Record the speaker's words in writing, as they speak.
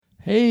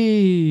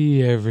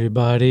Hey,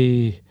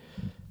 everybody.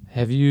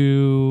 Have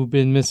you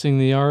been missing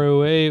the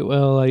ROA?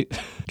 Well, I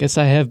guess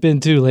I have been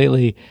too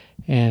lately,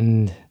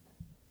 and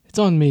it's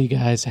on me,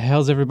 guys.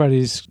 How's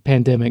everybody's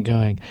pandemic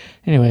going?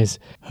 Anyways,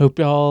 hope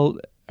y'all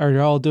are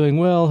all doing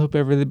well. Hope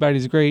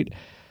everybody's great.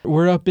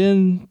 We're up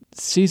in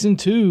season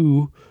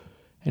 2,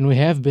 and we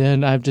have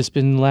been. I've just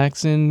been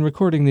lax in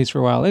recording these for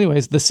a while.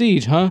 Anyways, The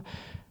Siege, huh?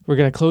 We're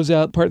going to close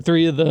out part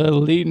 3 of the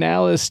Lee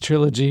Nallis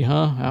trilogy,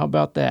 huh? How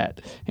about that?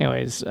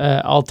 Anyways,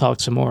 I'll talk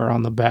some more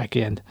on the back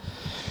end.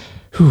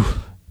 Whew.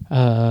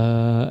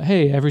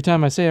 Hey, every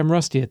time I say I'm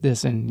rusty at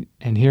this, and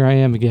here I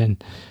am again.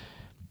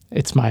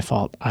 It's my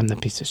fault. I'm the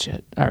piece of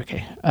shit.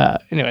 Okay.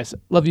 Anyways,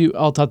 love you.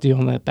 I'll talk to you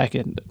on the back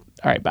end.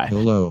 All right, bye.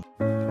 Hello.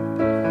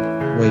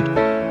 Wait.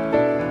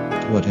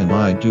 What am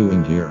I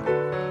doing here?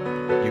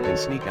 You can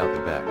sneak out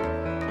the back.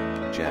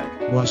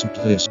 Jack. Wasn't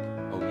this?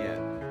 Oh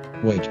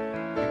yeah. Wait.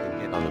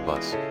 On the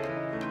bus.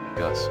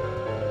 Gus.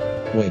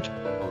 Wait.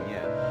 Oh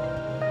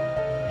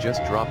yeah.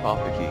 Just drop off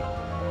the key.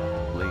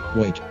 Lee.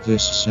 Wait,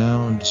 this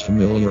sounds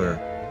familiar.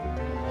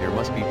 There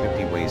must be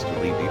 50 ways to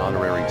leave the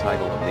honorary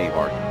title of Knave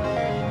Art.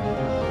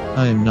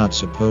 I am not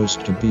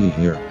supposed to be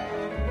here.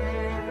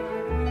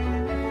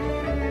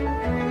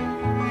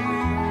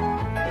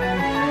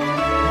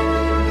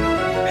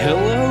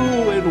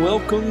 Hello and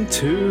welcome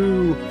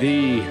to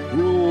the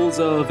Rules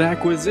of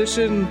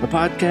Acquisition, a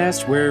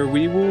podcast where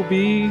we will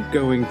be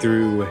going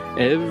through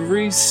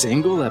every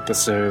single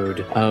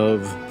episode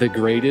of the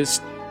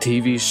greatest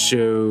TV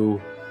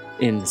show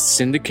in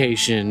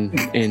syndication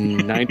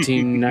in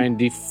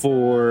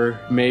 1994,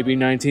 maybe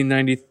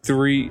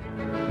 1993.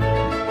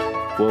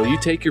 Well, you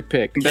take your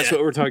pick. That's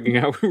what we're talking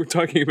about. We're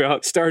talking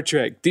about Star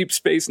Trek Deep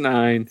Space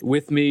Nine.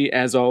 With me,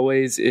 as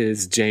always,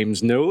 is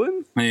James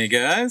Nolan. Hey,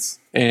 guys.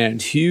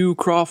 And Hugh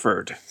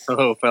Crawford.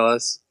 Hello,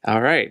 fellas.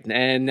 All right,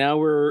 and now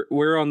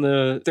we're on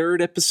the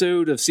 3rd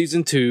episode of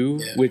season 2,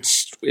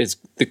 which is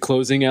the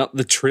closing out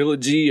the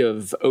trilogy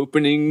of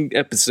opening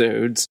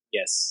episodes.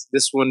 Yes,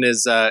 this one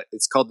is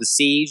it's called The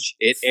Siege.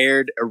 It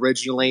aired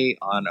originally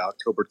on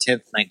October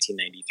 10th,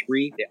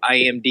 1993. The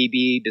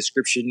IMDb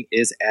description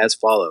is as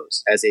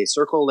follows: as a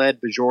Circle-led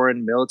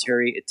Bajoran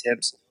military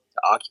attempts to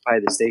occupy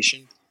the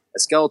station, a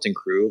skeleton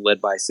crew led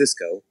by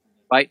Sisko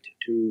fight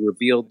to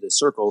reveal the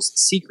Circle's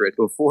secret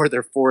before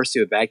they're forced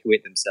to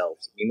evacuate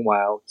themselves.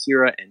 Meanwhile,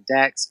 Kira and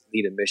Dax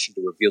lead a mission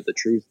to reveal the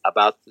truth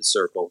about the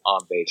Circle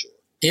on Bajor.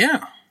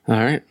 Yeah. All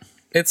right.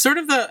 It's sort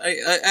of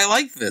I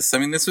like this. I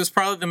mean, this was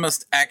probably the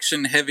most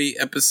action-heavy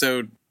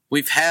episode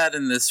we've had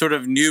in this sort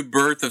of new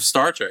birth of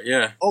Star Trek,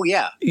 yeah. Oh,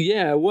 yeah.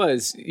 Yeah, it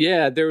was.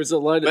 Yeah, there was a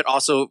lot of... But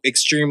also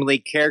extremely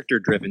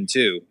character-driven,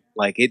 too.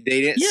 Like, they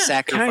didn't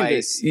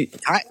sacrifice...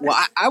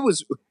 I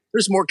was...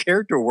 There's more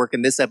character work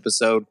in this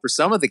episode for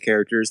some of the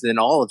characters than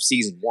all of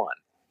season 1.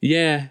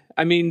 Yeah,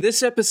 I mean,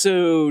 this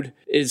episode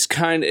is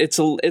it's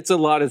a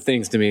lot of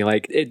things to me.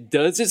 Like, it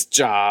does its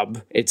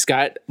job. It's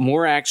got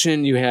more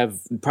action. You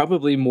have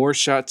probably more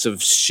shots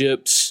of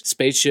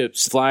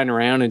spaceships flying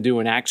around and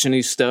doing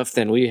actiony stuff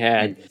than we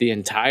had the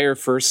entire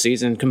first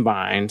season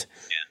combined.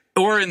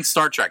 Or in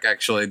Star Trek,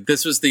 actually.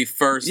 This was the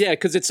first... Yeah,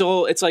 because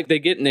it's like they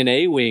get in an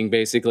A-wing,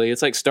 basically.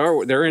 It's like Star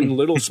Wars. They're in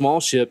little small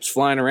ships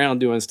flying around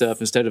doing stuff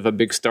instead of a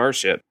big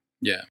starship.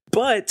 Yeah.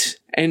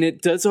 And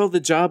it does all the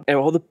job, and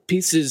all the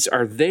pieces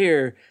are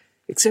there,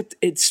 except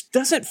it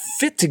doesn't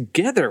fit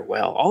together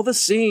well. All the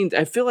scenes,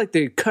 I feel like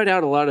they cut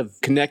out a lot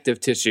of connective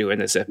tissue in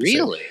this episode.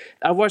 Really?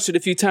 I watched it a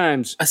few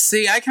times.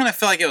 See, I kind of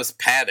feel like it was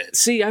padded.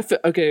 See,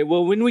 okay,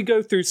 well, when we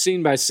go through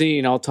scene by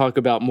scene, I'll talk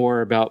about more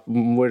about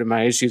what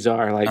my issues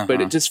are. But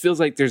it just feels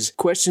like there's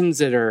questions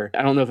that are,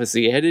 I don't know if it's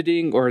the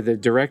editing or the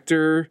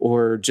director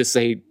or just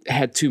they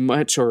had too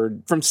much, or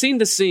from scene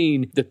to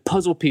scene, the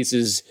puzzle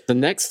pieces, the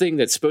next thing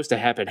that's supposed to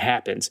happen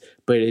happens,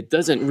 but it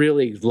doesn't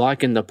really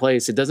lock into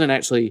place. It doesn't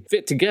actually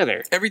fit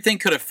together. Everything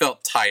could have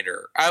felt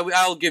tighter.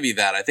 I'll give you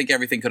that. I think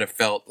everything could have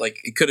felt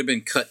like it could have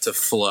been cut to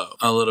flow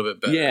a little bit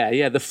better.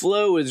 Yeah, the flow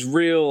is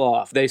real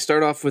off. They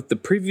start off with the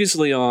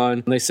previously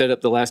on, they set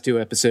up the last 2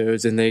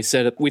 episodes, and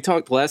we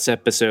talked last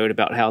episode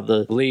about how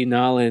the Lee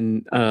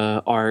Nalin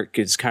arc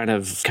is kind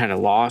of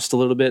lost a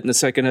little bit in the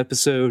 2nd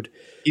episode.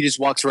 He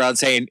just walks around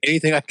saying,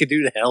 anything I can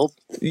do to help?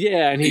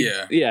 Yeah, and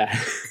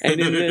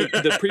and in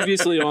the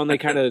previously on, they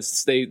kind of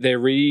they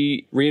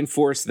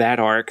reinforce that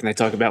arc, and they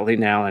talk about Lee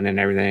Nalin and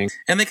everything.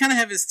 And they kind of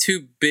have his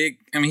 2 big.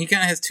 I mean, he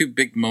kind of has 2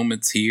 big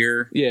moments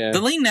here. Yeah,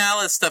 the Lee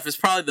Nalin stuff is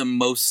probably the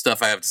most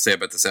stuff I have to say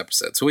about this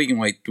episode. So we can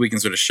wait. We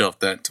can sort of shelf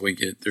that until we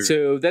get through.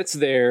 So that's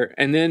there,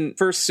 and then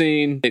first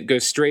scene, it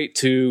goes straight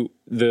to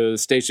the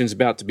station's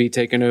about to be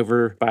taken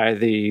over by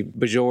the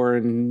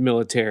Bajoran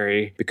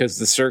military because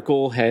the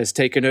Circle has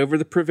taken over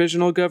the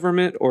provisional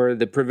government, or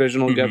the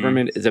provisional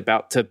government is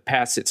about to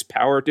pass its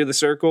power to the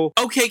Circle.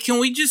 Okay, can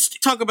we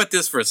just talk about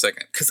this for a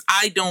second? Because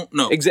I don't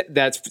know.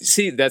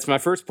 That's my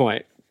first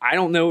point. I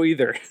don't know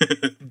either.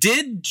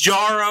 Did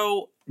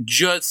Jaro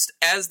just,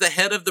 as the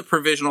head of the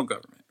provisional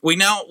government, we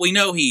know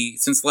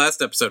since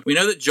last episode, we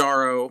know that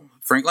Jaro,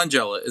 Frank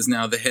Langella, is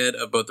now the head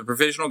of both the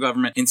provisional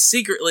government and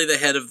secretly the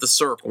head of the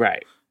Circle.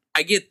 Right.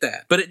 I get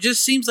that. But it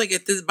just seems like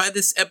by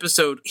this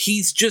episode,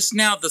 he's just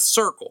now the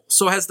Circle.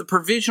 So has the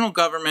provisional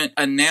government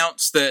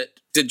announced that,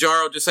 did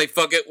Jaro just say,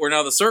 fuck it, we're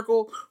now the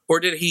Circle? Or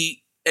did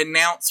he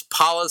announce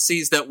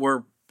policies that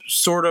were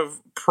sort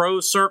of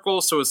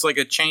pro-Circle, so it's like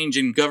a change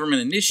in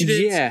government initiatives?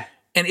 Yeah.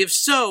 And if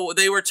so,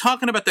 they were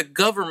talking about the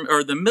government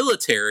or the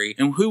military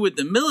and who would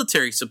the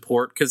military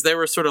support, because they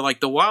were sort of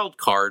like the wild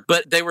card.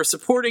 But they were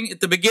supporting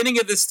at the beginning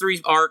of this 3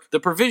 arc, the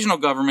provisional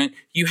government.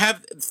 You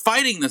have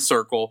fighting the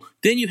Circle.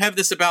 Then you have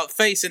this about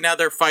face, and now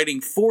they're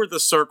fighting for the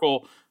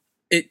Circle.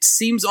 It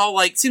seems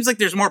like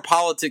there's more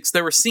politics.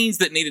 There were scenes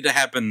that needed to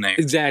happen there.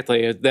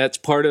 Exactly. That's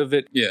part of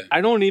it. Yeah.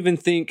 I don't even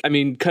think,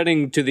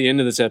 cutting to the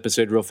end of this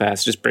episode real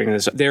fast, just bringing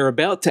this up. They're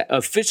about to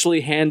officially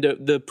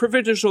the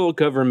provisional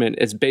government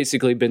has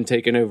basically been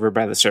taken over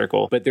by the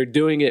Circle, but they're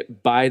doing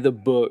it by the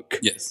book.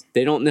 Yes.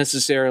 They don't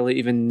necessarily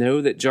even know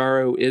that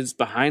Jaro is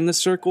behind the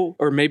Circle,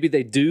 or maybe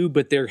they do,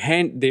 but they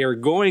are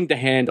going to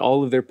hand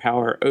all of their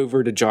power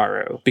over to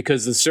Jaro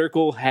because the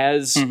Circle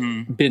has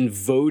been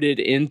voted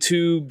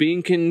into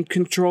being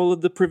control of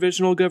the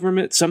provisional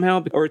government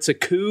somehow, or it's a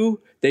coup.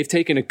 They've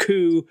taken a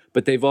coup,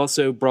 but they've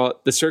also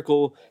brought the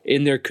Circle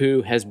in their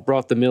coup has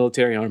brought the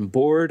military on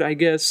board, I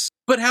guess.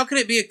 But how can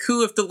it be a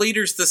coup if the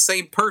leader's the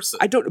same person?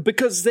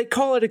 Because they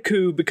call it a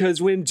coup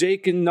because when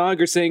Jake and Nog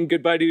are saying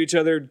goodbye to each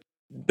other,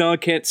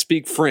 Nog can't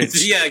speak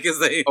French. Yeah, because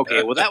they...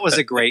 Okay, well, that was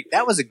a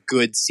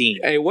good scene.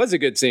 It was a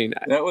good scene.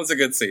 That was a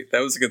good scene.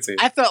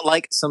 I felt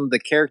like some of the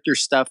character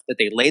stuff that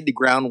they laid the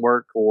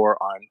groundwork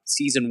for on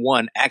season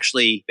 1,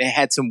 actually, they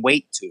had some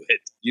weight to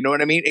it. You know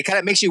what I mean? It kind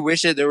of makes you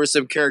wish that there was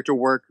some character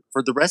work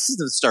for the rest of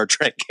the Star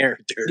Trek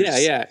characters.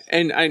 Yeah.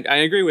 And I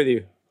agree with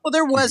you. Well,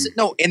 there was,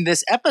 no, in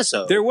this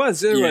episode. There was.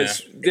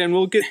 Then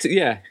we'll get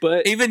to,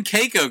 but... Even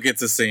Keiko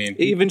gets a scene.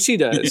 Even she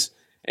does.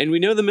 And we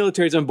know the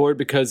military's on board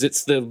because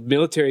it's the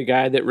military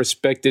guy that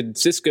respected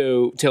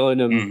Sisko telling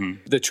him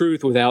the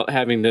truth without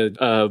having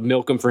to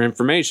milk him for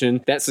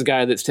information. That's the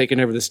guy that's taking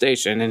over the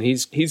station, and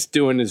he's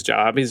doing his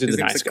job. He's a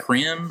nice guy.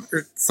 Krim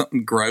or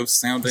something gross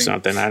sounding?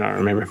 Something, I don't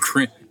remember.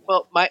 Krim.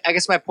 Well, I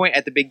guess my point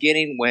at the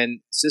beginning when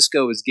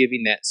Sisko was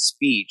giving that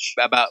speech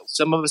about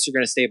some of us are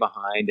going to stay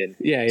behind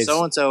and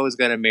so-and-so is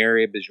going to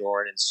marry a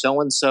Bajoran and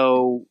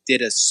so-and-so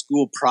did a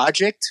school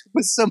project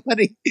with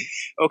somebody.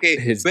 Okay.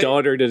 His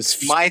daughter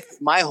does. My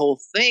whole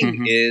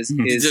thing is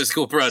a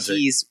school project.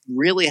 He's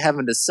really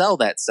having to sell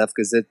that stuff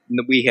because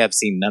we have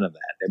seen none of that.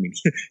 I mean,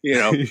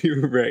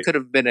 right. Could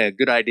have been a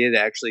good idea to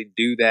actually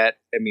do that.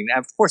 I mean,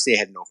 of course they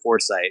had no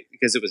foresight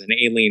because it was an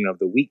Alien of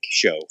the Week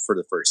show for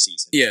the first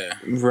season. Yeah.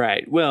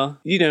 Right. Well,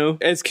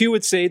 as Q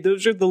would say,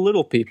 those are the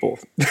little people.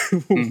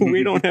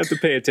 We don't have to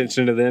pay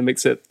attention to them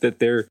except that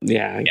they're,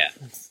 yeah.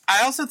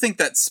 I also think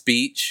that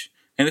speech,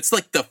 and it's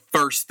like the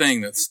first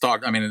thing that's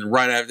talked,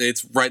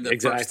 it's right the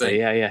first thing.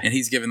 Yeah. And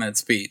he's giving that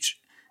speech.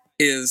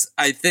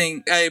 I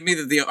mean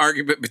that the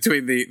argument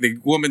between the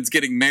woman's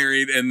getting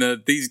married and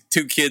these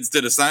 2 kids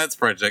did a science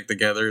project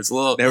together is a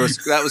little...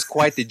 That was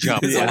quite the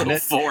jump. It's a little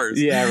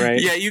forced. Yeah,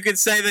 right. Yeah, you could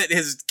say that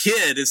his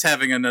kid is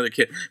having another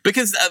kid.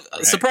 Because,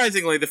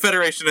 surprisingly, the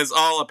Federation is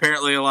all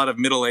apparently a lot of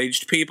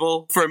middle-aged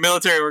people. For a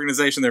military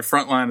organization, their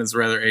front line is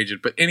rather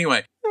aged. But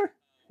anyway...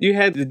 You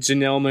had the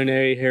Janelle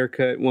Monáe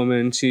haircut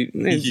woman. You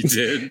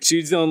did.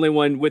 She's the only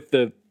one with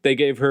they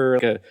gave her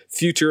a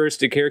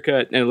futuristic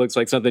haircut, and it looks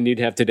like something you'd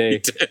have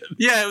today.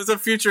 Yeah, it was a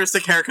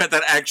futuristic haircut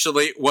that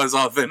actually was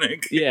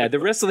authentic. Yeah, the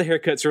rest of the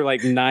haircuts are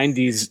like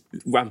 90s,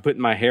 I'm putting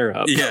my hair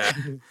up. Yeah.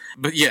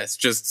 But yes,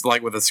 just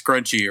like with a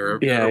scrunchie or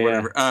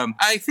whatever. Yeah.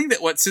 I think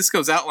that what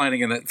Sisko's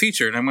outlining in that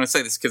feature, and I'm going to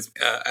say this because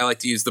I like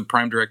to use the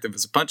Prime Directive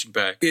as a punching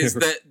bag, is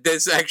that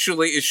this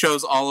actually it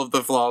shows all of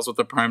the flaws with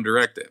the Prime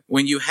Directive.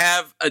 When you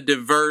have a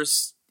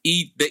diverse...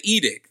 the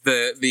edict,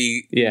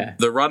 the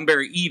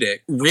Roddenberry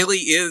edict really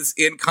is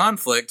in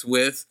conflict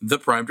with the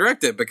Prime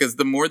Directive because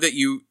the more that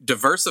you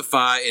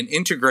diversify and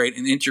integrate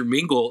and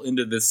intermingle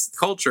into this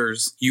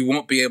cultures, you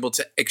won't be able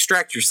to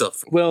extract yourself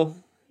from it. Well,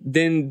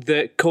 then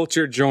that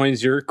culture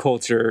joins your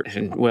culture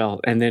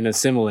and then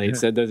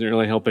assimilates. That doesn't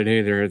really help it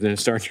either than a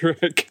Star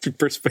Trek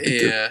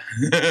perspective. Yeah.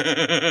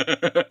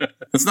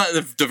 It's not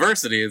the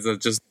diversity, it's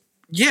just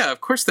of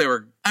course they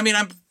were. I mean,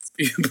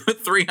 you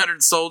put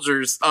 300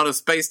 soldiers on a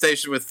space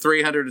station with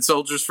 300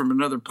 soldiers from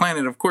another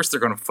planet, of course they're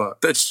going to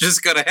fuck. That's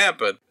just going to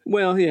happen.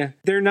 Well, yeah.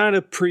 They're not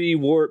a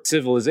pre-warp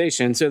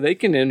civilization, so they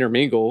can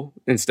intermingle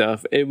and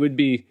stuff. It would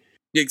be...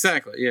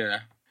 Exactly, yeah.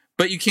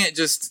 But you can't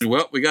just,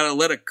 we got to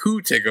let a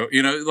coup take over.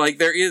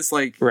 There is,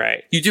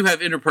 Right. You do have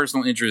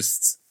interpersonal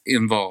interests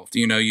involved.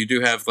 You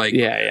do have,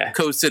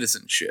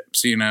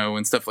 co-citizenships,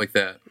 and stuff like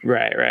that.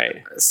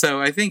 Right.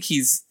 So I think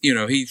he's,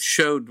 he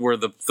showed where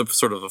the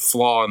sort of the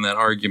flaw in that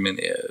argument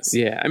is.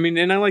 Yeah, I mean,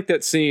 and I like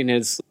that scene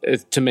is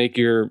to make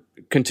your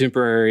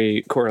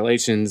contemporary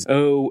correlations.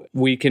 Oh,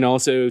 we can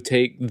also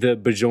take the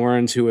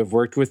Bajorans who have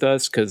worked with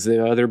us because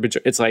the other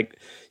it's like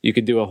you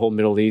could do a whole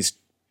Middle East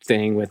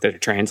thing with the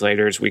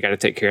translators. We got to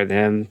take care of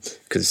them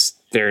because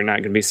they're not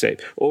going to be safe.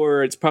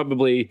 Or it's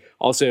probably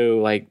also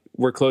like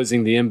we're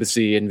closing the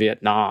embassy in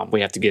Vietnam.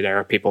 We have to get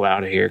our people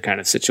out of here kind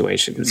of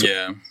situation. So,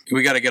 yeah.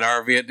 We got to get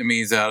our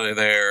Vietnamese out of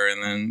there.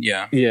 And then,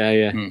 yeah.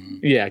 Yeah. Mhm.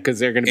 Yeah, because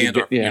they're going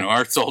to be... And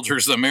our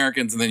soldiers, the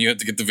Americans, and then you have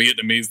to get the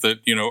Vietnamese that,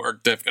 are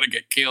definitely going to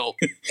get killed.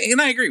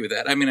 And I agree with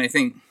that. I mean, I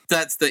think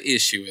that's the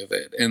issue with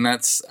it. And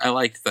I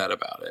liked that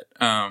about it.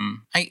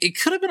 It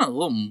could have been a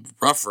little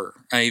rougher,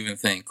 I even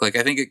think. Like,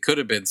 I think it could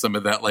have been some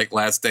of that, like,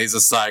 Last Days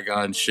of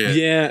Saigon shit.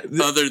 Yeah.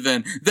 Other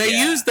than, they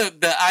used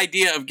the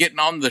idea of getting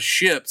on the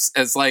ships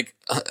as, like,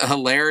 a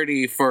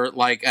hilarity for,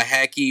 like, a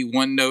hacky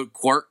one-note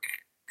Quark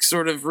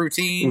sort of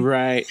routine.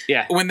 Right.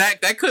 Yeah. When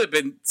that could have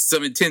been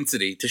some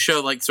intensity to show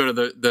like sort of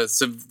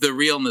the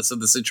realness of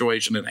the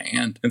situation at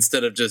hand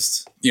instead of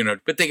just,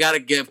 but they got to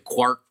give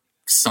Quark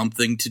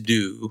something to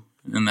do.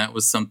 And that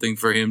was something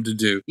for him to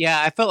do.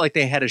 Yeah, I felt like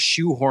they had to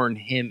shoehorn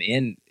him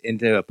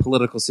into a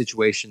political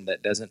situation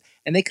that doesn't.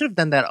 And they could have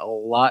done that a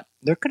lot.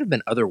 There could have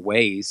been other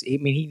ways. I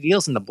mean, he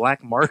deals in the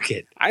black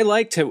market. I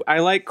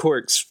like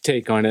Quark's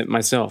take on it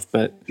myself,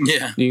 but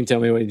yeah, you can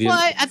tell me what he did. Well,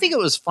 I think it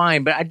was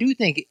fine, but I do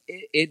think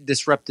it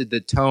disrupted the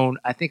tone.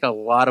 I think a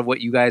lot of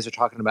what you guys are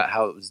talking about,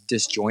 how it was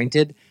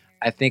disjointed,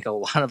 I think a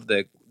lot of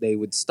they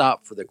would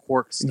stop for the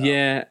Quark stuff.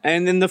 Yeah,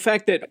 and then the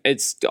fact that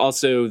it's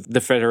also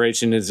the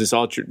Federation is this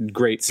ultra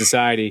great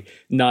society,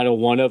 not a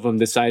one of them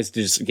decides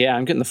to just,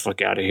 I'm getting the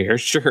fuck out of here.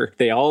 Sure,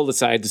 they all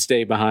decide to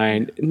stay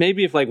behind.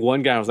 Maybe if like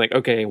one guy was like,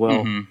 okay,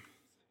 well,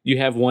 you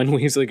have one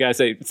Weasley guy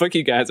say, fuck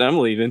you guys, I'm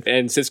leaving.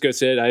 And Sisko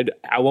said,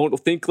 I won't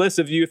think less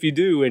of you if you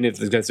do. And if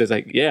the guy says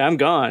like, yeah, I'm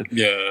gone.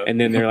 Yeah. And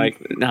then they're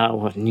like, no,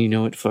 well, you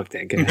know what? Fuck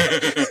that guy.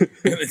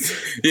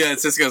 Yeah,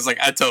 Sisko's like,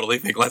 I totally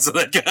think less of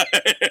that guy.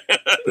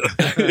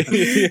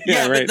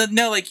 Right.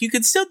 But you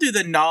could still do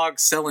the Nog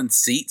selling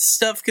seats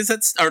stuff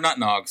because not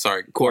Nog,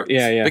 sorry, Quark.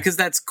 Yeah. Because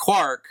that's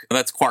Quark.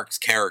 That's Quark's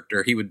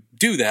character. He would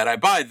do that. I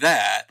buy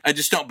that. I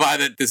just don't buy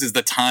that this is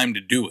the time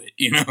to do it,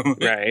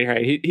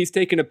 Right. He's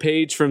taking a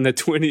page from the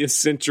 20th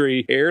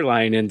century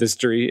airline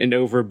industry and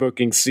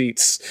overbooking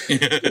seats.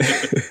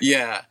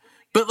 Yeah.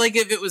 But like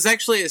if it was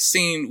actually a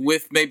scene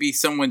with maybe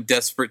someone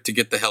desperate to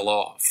get the hell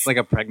off. Like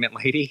a pregnant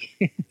lady.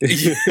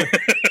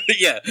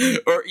 Yeah.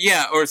 Or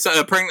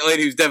a pregnant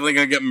lady who's definitely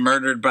going to get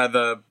murdered by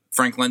the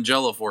Frank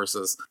Langella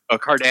forces. A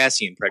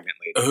Cardassian pregnant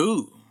lady.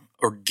 Ooh.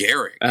 Or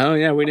Garrick. Oh,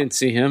 yeah, we didn't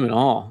see him at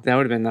all. That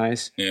would have been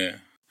nice. Yeah.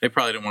 They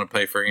probably didn't want to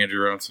pay for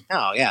Andrew Robinson.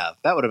 Oh, yeah.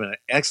 That would have been an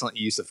excellent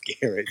use of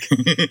Garrick.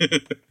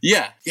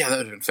 Yeah, that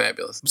would have been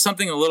fabulous.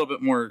 Something a little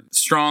bit more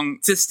strong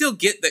to still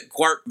get that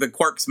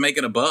Quark's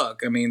making a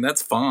buck. I mean,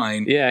 that's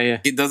fine. Yeah.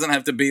 It doesn't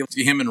have to be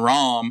him and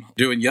Rom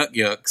doing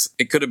yucks.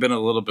 It could have been a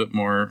little bit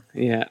more.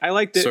 Yeah, I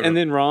liked it. And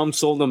then Rom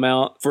sold him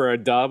out for a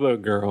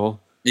Dabo girl.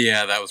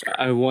 Yeah, that was great.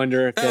 I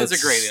wonder if that was a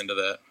great end to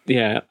that.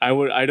 Yeah,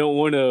 I don't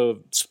want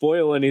to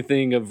spoil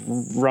anything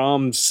of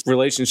Rom's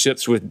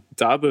relationships with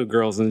Dabo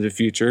girls in the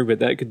future, but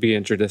that could be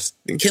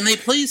interesting. Can they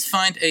please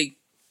find a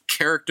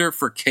character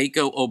for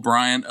Keiko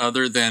O'Brien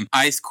other than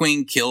Ice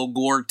Queen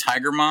Kilgore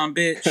Tiger Mom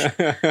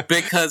bitch?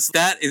 Because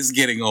that is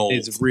getting old.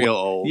 It's real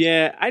old.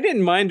 Yeah, I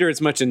didn't mind her as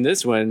much in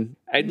this one.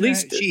 At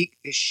least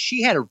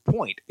she had her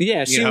point.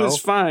 Yeah, she was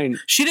fine.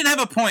 She didn't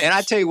have a point. And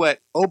I tell you what,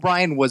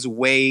 O'Brien was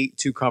way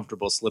too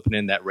comfortable slipping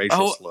in that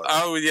racial slur.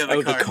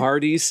 The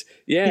Cardis.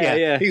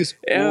 Yeah. He was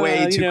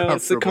way too comfortable.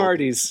 It's the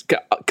Cardis.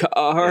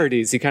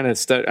 Cardis. He kind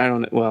of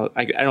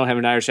I don't have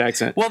an Irish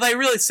accent. Well, they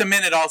really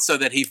cemented also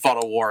that he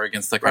fought a war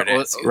against the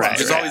Cardassians. Right.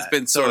 There's always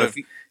been sort of.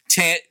 He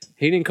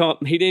didn't call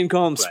him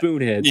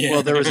Spoonhead. Yeah.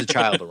 Well, there was a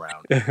child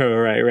around.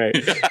 Right.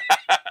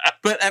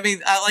 But I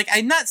mean,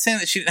 I'm not saying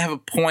that she didn't have a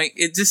point.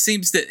 It just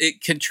seems that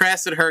it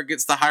contrasted her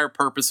against the higher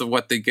purpose of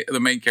what the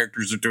main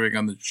characters are doing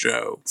on the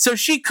show. So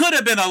she could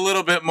have been a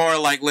little bit more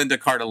like Linda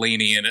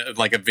Cardellini in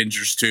like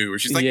Avengers 2, where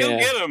she's like, "Go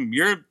get him,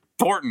 you're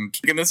important,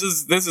 and this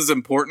is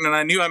important." And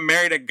I knew I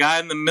married a guy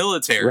in the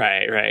military.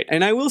 Right.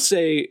 And I will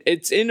say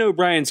it's in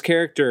O'Brien's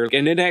character,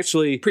 and it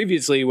actually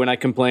previously when I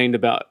complained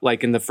about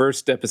like in the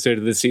first episode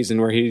of the season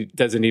where he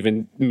doesn't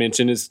even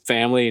mention his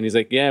family, and he's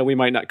like, "Yeah, we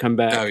might not come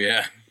back." Oh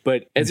yeah.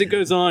 But as it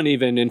goes on,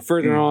 even and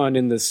further on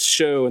in the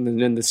show and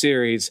then in the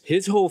series,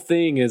 his whole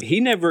thing is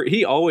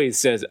he always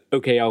says,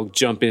 "Okay, I'll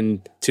jump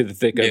into the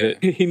thick of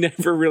it." He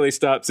never really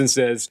stops and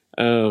says,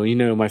 "Oh,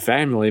 my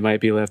family might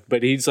be left."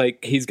 But he's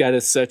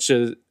got such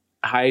a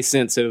high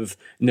sense of,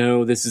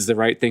 no, this is the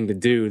right thing to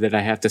do, that I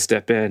have to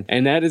step in.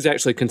 And that is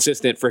actually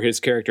consistent for his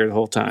character the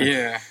whole time.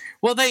 Yeah.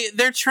 Well,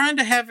 they're trying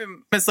to have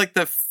him as like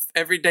the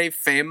everyday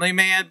family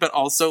man, but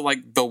also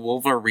like the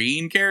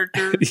Wolverine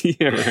character.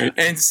 Yeah, right.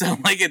 And so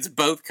like it's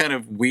both kind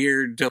of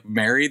weird to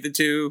marry the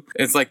two.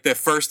 It's like the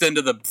first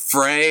into the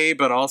fray,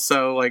 but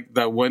also like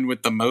the one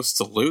with the most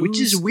to lose. Which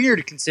is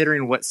weird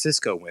considering what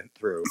Sisko went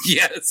through.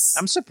 Yes.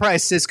 I'm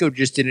surprised Sisko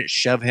just didn't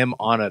shove him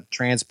on a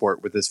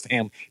transport with his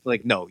family.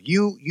 Like, no,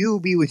 you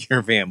be with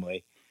your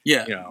family.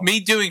 Yeah. Me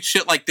doing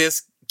shit like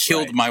this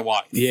killed my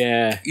wife.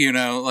 Yeah.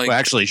 Like... Well,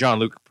 actually,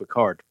 Jean-Luc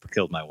Picard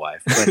killed my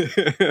wife.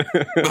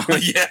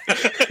 But... Yeah.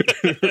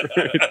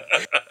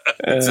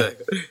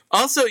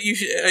 Also,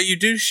 you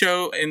do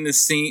show in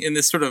this scene, in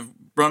this sort of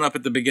run up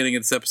at the beginning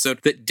of this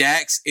episode, that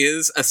Dax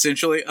is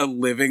essentially a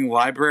living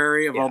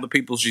library of all the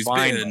people she's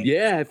been.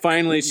 Yeah,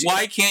 finally.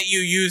 Why can't you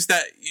use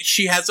that?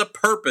 She has a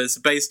purpose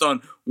based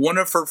on one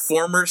of her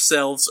former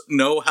selves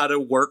know how to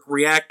work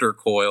reactor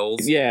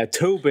coils. Yeah,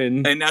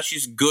 Tobin. And now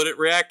she's good at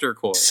reactor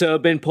coils.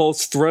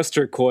 Sub-impulse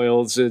thruster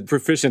coils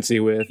proficiency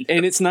with.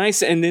 And it's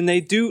nice. And then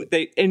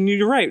and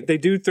you're right, they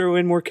do throw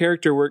in more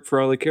character work for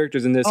all the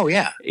characters in this. Oh,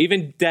 yeah.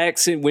 Even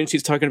Dax, when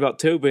she's talking about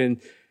Tobin,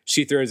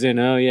 she throws in,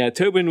 oh, yeah,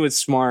 Tobin was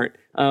smart.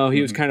 Oh,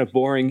 he was kind of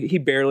boring. He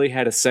barely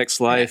had a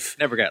sex life.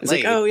 Never got it's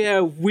laid. Like, oh,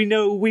 yeah, we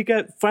know. We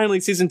got finally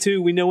season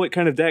 2. We know what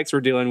kind of Dax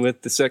we're dealing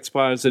with. The sex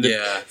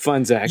positive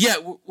fun Dax. Yeah,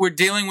 we're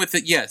dealing with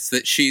it. Yes,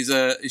 that she's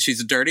a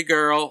dirty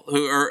girl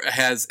who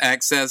has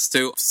access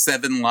to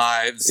 7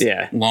 lives.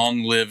 Yeah,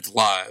 long-lived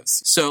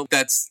lives. So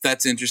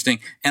that's interesting.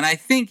 And I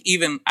think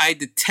I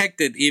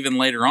detected even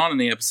later on in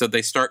the episode,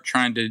 they start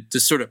trying to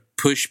sort of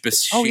push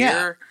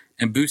Bashir.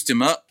 And boost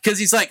him up because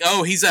he's like,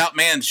 oh, he's out,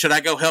 man. Should I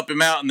go help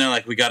him out? And they're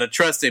like, we got to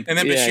trust him. And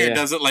then Bashir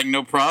does it like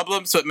no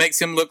problem. So it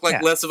makes him look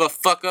like less of a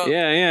fuck up.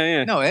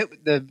 Yeah. No,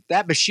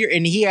 that Bashir,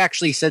 and he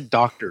actually said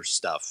doctor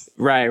stuff.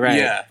 Right.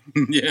 Yeah.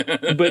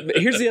 But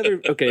here's the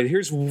other. Okay,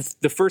 here's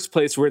the first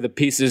place where the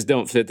pieces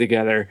don't fit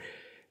together.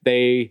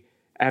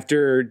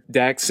 After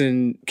Dax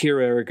and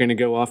Kira are going to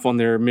go off on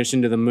their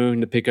mission to the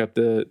moon to pick up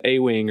the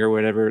A-Wing or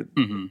whatever.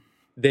 Mm-hmm.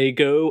 They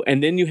go,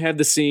 and then you have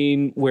the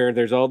scene where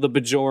there's all the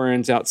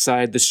Bajorans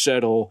outside the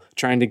shuttle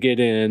trying to get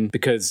in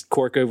because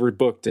Quark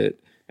overbooked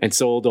it and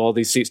sold all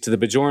these seats to the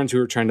Bajorans who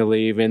were trying to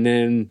leave. And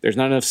then there's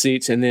not enough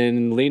seats. And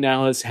then Lee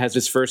Nallis has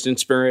his first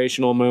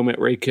inspirational moment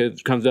where he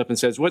comes up and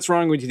says, what's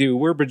wrong with you?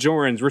 We're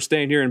Bajorans. We're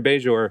staying here in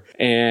Bajor.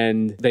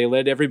 And they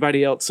let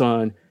everybody else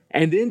on.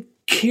 And then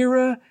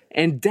Kira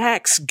and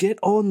Dax get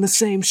on the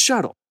same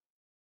shuttle.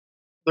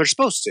 They're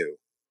supposed to.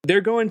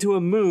 They're going to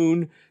a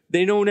moon.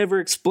 They don't ever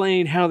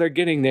explain how they're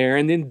getting there,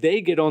 and then they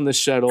get on the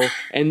shuttle,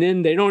 and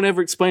then they don't ever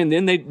explain.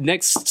 Then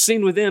next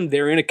scene with them,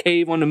 they're in a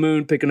cave on the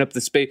moon picking up the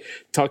space,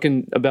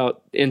 talking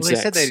about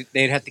insects. Well, they said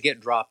they'd have to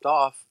get dropped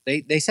off.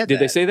 They said Did that.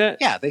 they say that?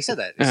 Yeah, they said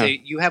that. They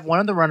say, you have one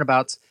of the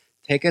runabouts,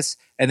 take us,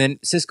 and then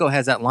Cisco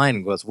has that line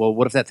and goes, well,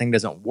 what if that thing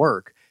doesn't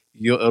work?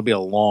 It'll be a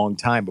long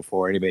time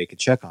before anybody could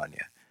check on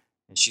you.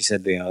 And she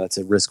said, that's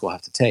a risk we'll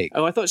have to take.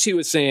 Oh, I thought she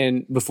was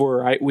saying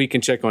before we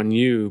can check on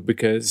you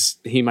because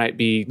he might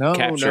be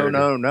captured.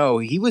 No.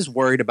 He was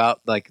worried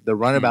about like the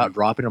runabout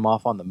dropping him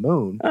off on the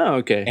moon. Oh,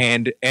 okay.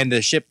 And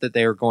the ship that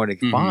they were going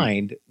to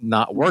find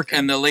not working.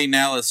 And the Lee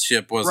Nallis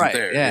ship wasn't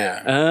there.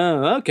 Yeah.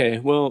 Oh, okay.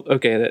 Well,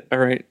 okay. All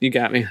right. You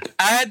got me.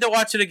 I had to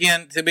watch it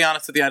again. To be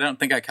honest with you, I don't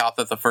think I caught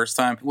that the first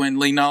time. When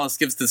Lee Nallis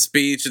gives the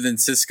speech and then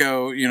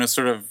Cisco,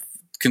 sort of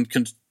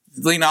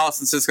Lee Nallis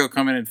and Cisco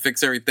come in and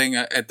fix everything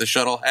at the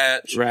shuttle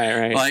hatch.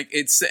 Right. Like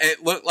it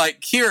looked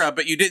like Kira,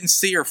 but you didn't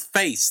see her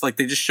face. Like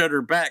they just showed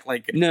her back.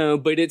 Like no,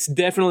 but it's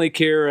definitely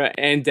Kira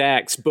and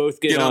Dax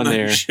both get on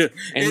there,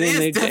 and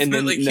then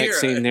next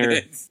scene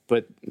there.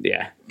 But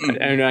yeah,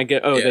 and I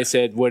get. They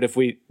said, "What if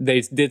we?"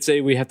 They did say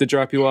we have to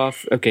drop you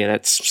off. Okay,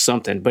 that's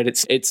something. But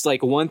it's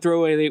like one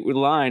throwaway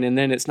line, and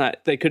then it's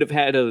not. They could have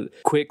had a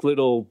quick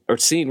little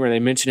scene where they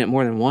mention it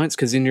more than once,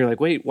 because then you're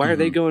like, wait, why are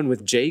they going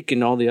with Jake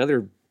and all the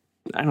other?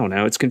 I don't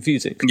know. It's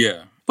confusing.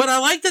 Yeah. But I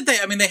like that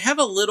they have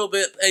a little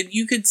bit, and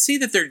you can see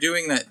that they're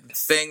doing that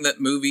thing that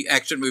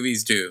action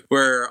movies do,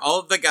 where all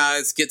of the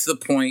guys get to the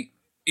point,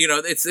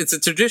 it's a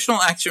traditional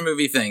action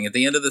movie thing. At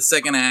the end of the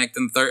second act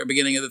and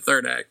beginning of the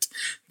third act,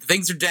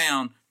 things are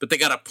down, but they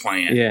got a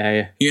plan.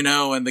 Yeah.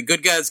 And the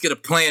good guys get a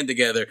plan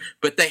together,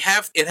 but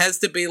it has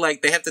to be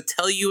like, they have to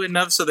tell you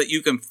enough so that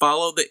you can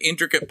follow the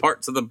intricate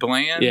parts of the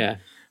plan. Yeah.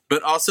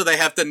 But also they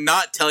have to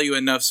not tell you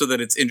enough so that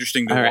it's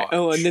interesting to watch.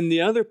 Oh, and then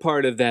the other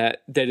part of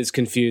that is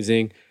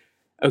confusing.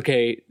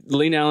 Okay,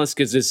 Lee Nallis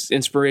gives this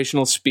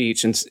inspirational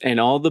speech, and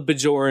all the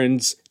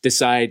Bajorans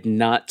decide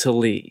not to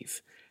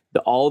leave.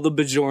 All the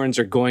Bajorans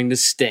are going to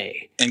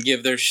stay. And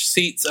give their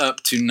seats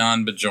up to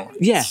non-Bajorans.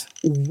 Yeah.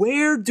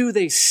 Where do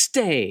they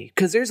stay?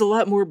 Because there's a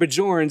lot more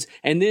Bajorans,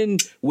 and then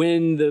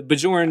when the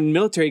Bajoran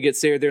military gets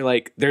there, they're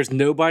like, there's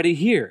nobody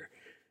here.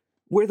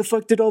 Where the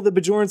fuck did all the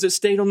Bajorans that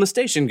stayed on the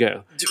station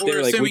go? We're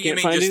assuming you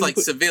mean just like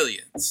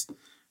civilians.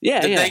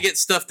 Yeah, Did they get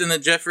stuffed in the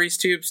Jeffries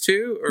tubes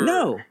too? Or?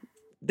 No,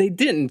 they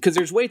didn't, because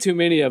there's way too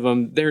many of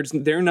them.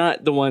 They're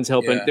not the ones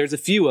helping. Yeah. There's a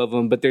few of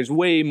them, but there's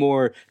way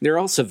more. They're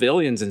all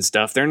civilians and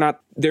stuff. They're not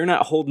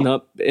holding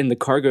up in the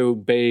cargo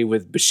bay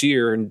with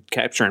Bashir and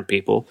capturing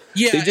people.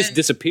 Yeah, they just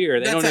disappear.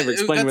 They don't ever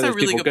explain where those people go. That's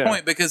a really good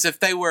point, because if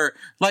they were,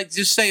 like,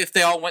 just say if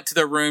they all went to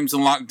their rooms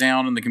and locked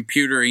down and the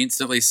computer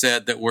instantly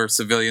said that we're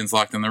civilians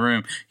locked in the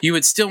room, you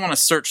would still want to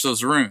search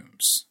those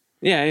rooms.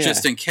 Yeah.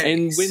 Just in case.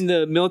 And when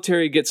the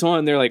military gets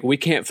on, they're like, we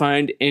can't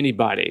find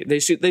anybody. They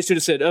should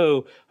have said,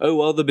 all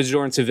the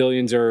Bajoran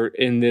civilians are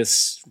in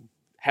this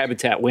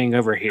habitat wing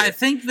over here. I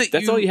think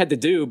that's all you had to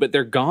do, but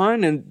they're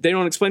gone and they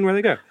don't explain where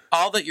they go.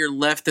 All that you're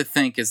left to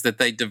think is that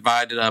they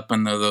divided up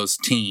into those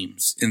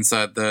teams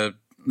inside they're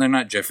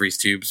not Jeffries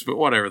tubes, but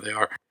whatever they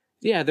are.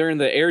 Yeah, they're in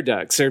the air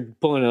ducts. They're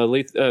pulling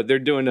they're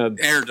doing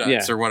air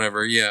ducts or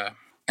whatever. Yeah.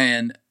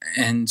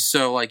 and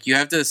so like you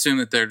have to assume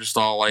that they're just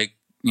all like,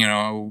 you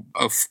know,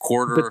 a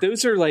quarter. But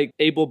those are like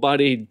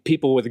able-bodied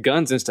people with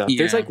guns and stuff. Yeah.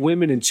 There's like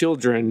women and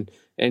children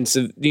and,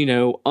 you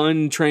know,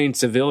 untrained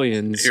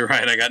civilians. You're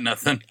right. I got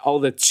nothing. All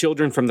the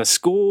children from the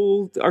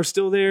school are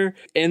still there.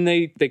 And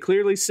they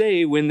clearly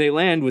say when they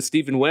land with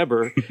Steven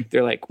Weber,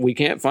 they're like, we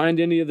can't find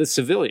any of the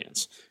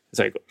civilians. It's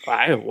like,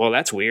 well,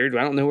 that's weird.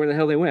 I don't know where the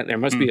hell they went. There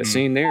must be a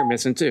scene there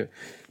missing too.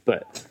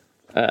 But,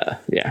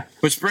 yeah.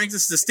 Which brings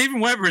us to Steven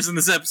Weber's in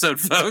this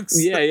episode,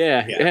 folks.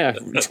 Yeah.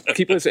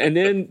 Keep listening.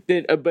 And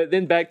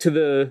then back to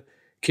the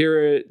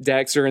Kira,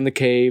 Dax are in the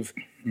cave.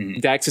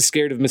 Dax is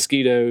scared of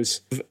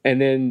mosquitoes. And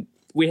then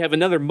we have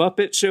another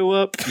Muppet show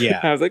up.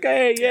 Yeah. I was like,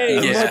 hey, yay,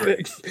 Yeah.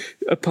 Muppet.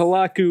 A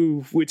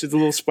Palaku, which is a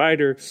little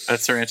spider.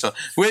 That's Tarantula,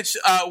 which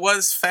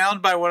was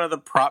found by one of the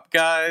prop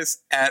guys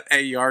at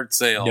a yard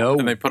sale. No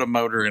and they put a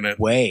motor in it.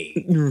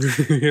 Way.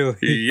 Really?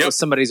 Yep. Was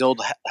somebody's old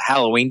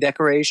Halloween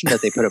decoration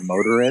that they put a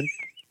motor in?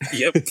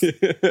 Yep.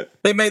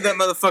 They made that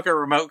motherfucker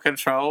remote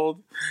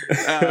controlled.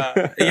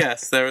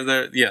 Yes,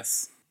 there.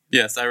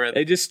 Yes, I read.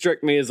 It just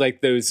struck me as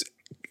like those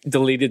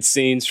deleted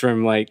scenes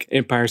from like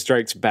Empire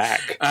Strikes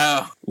Back,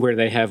 where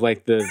they have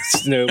like the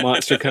snow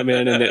monster come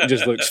in and it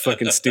just looks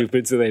fucking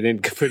stupid, so they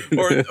didn't put it in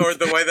or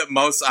the way that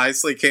Mos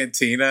Eisley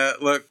Cantina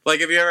looked. Like,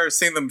 have you ever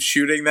seen them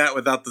shooting that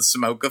without the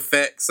smoke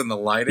effects and the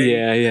lighting?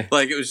 Yeah.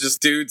 Like, it was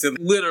just dudes in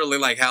literally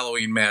like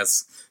Halloween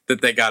masks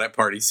that they got at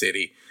Party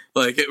City.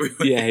 Like, it was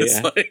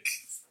like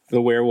the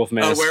werewolf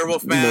mask. a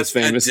werewolf mask, most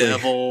famously. a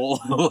devil.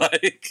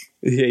 Like,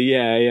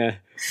 Yeah.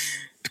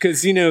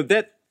 Because, you know,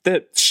 that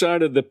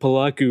shot of the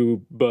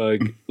Palaku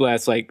bug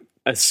lasts like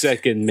a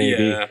second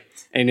maybe. Yeah.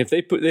 And if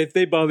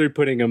they bothered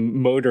putting a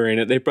motor in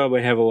it, they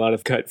probably have a lot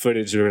of cut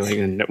footage. They're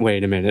like,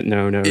 wait a minute,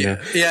 no.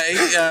 Yeah.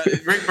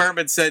 Rick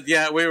Berman said,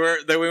 we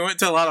went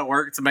to a lot of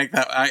work to make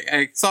that.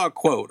 I saw a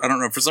quote. I don't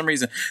know, for some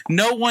reason,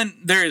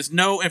 there is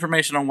no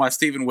information on why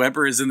Steven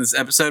Weber is in this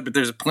episode, but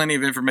there's plenty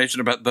of information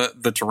about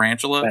the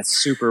tarantula. That's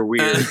super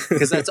weird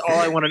because that's all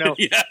I want to know.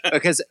 Yeah.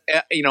 Because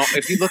you know,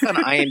 if you look on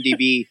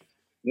IMDb,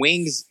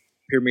 Wings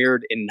premiered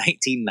in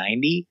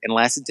 1990 and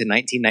lasted to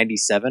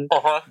 1997.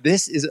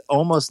 This is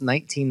almost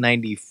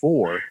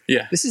 1994.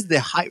 Yeah. This is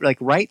the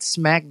right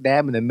smack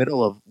dab in the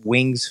middle of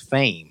Wings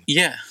fame.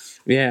 Yeah.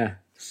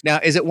 Now,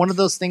 is it one of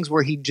those things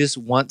where he just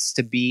wants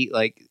to be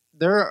like,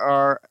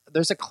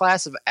 there's a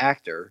class of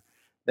actor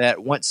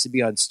that wants to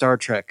be on Star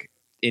Trek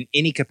in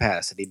any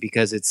capacity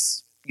because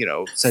it's, you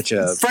know, such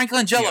a... Frank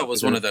Langella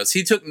was one of those.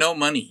 He took no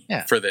money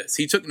for this.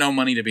 He took no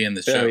money to be in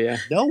this show. Oh, yeah.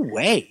 No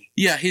way.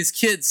 Yeah, his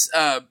kids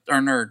are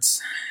nerds.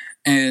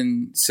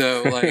 And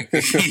so, like,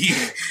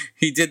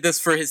 he did this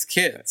for his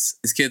kids.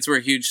 His kids were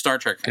huge Star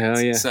Trek fans.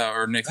 Oh, yeah.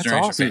 Or Next That's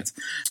Generation awesome. fans.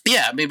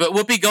 Yeah, I mean, but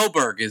Whoopi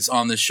Goldberg is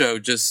on the show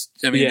it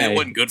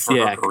wasn't good for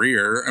her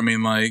career. I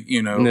mean, like,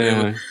 you know.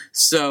 No.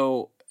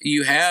 So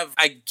you have,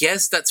 I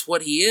guess that's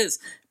what he is.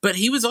 But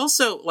he was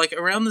also, like,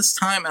 around this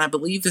time, and I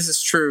believe this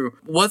is true,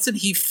 wasn't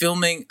he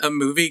filming a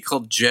movie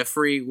called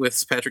Jeffrey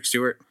with Patrick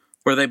Stewart?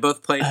 Where they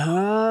both played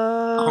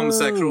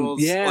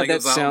homosexuals. Yeah, like,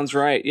 that sounds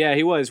right. Yeah,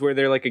 he was, where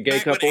they're like a gay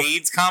back couple. when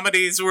AIDS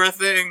comedies were a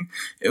thing.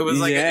 It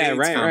was like an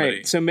AIDS comedy.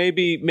 Right. So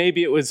maybe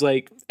it was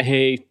like,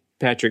 hey,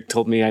 Patrick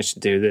told me I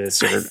should do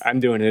this, or I'm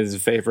doing it as a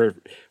favor,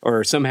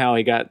 or somehow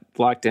he got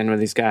locked in with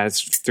these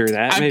guys through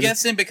that. I'm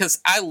guessing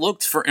because I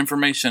looked for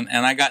information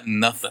and I got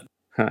nothing.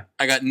 Huh.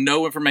 I got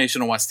no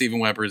information on why Steven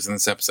Weber is in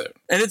this episode,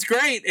 and it's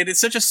great. And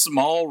it's such a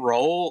small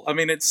role. I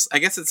mean, I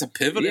guess it's a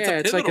pivot. Yeah,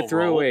 it's like a role,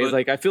 throwaway. but-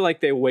 Like, I feel like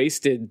they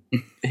wasted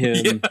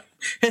him.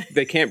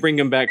 They can't bring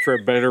him back for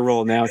a better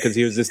role now because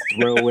he was this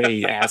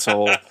throwaway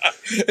asshole.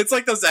 It's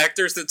like those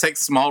actors that take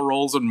small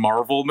roles in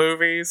Marvel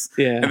movies,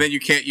 Yeah. and then you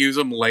can't use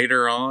them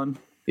later on.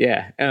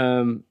 Yeah.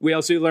 We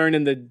also learn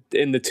in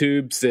the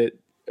tubes that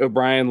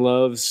O'Brien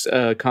loves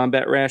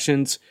combat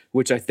rations,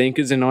 which I think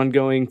is an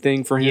ongoing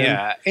thing for him.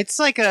 Yeah, it's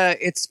like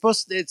it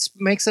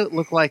makes it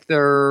look like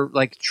they're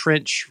like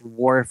trench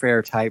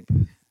warfare type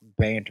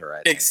banter.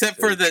 I think. Except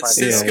for that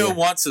Cisco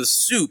wants a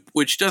soup,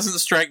 which doesn't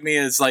strike me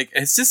as like,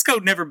 has Cisco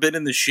never been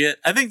in the shit?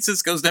 I think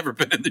Cisco's never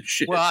been in the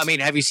shit. Well, I mean,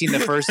 have you seen the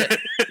first?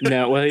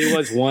 No, well, he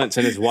was once,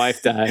 and his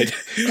wife died.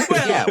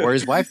 Yeah, where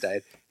his wife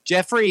died.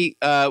 Jeffrey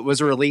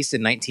was released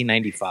in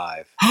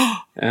 1995.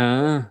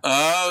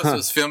 So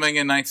it's filming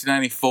in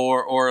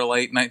 1994 or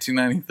late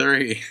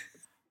 1993.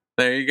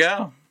 There you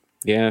go.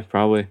 Yeah,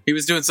 probably. He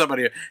was doing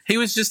somebody. He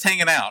was just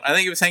hanging out. I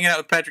think he was hanging out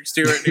with Patrick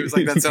Stewart, and he was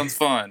like, "That sounds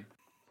fun."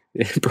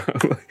 Yeah,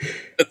 probably.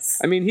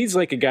 I mean, he's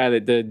like a guy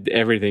that did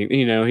everything.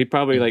 You know, he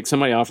probably like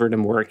somebody offered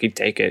him work, he'd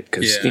take it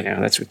because you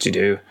know that's what you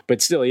do.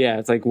 But still, yeah,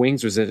 it's like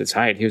Wings was at its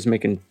height. He was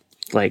making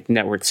like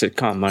network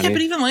sitcom money. Yeah,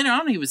 but even later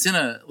on, he was in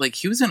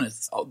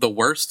the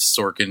worst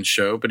Sorkin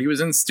show, but he was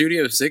in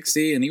Studio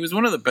 60, and he was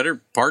one of the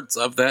better parts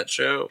of that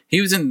show. He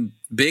was in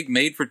big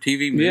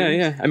made-for-TV movies.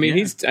 Yeah. I mean,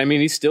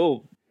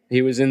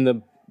 he was in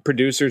the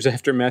producers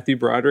after Matthew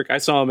Broderick. I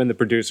saw him in the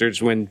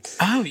producers when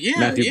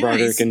Matthew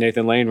Broderick and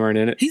Nathan Lane weren't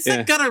in it. He's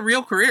like got a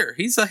real career.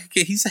 He's a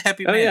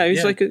happy man. Oh yeah,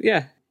 he's like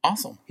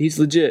awesome. He's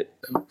legit.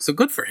 So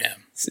good for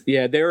him.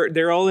 Yeah,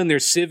 they're all in their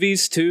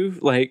civvies too.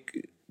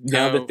 Like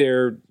now that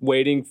they're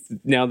waiting,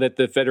 now that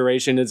the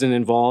Federation isn't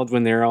involved,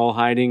 when they're all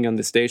hiding on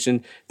the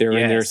station, they're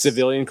in their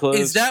civilian clothes.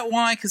 Is that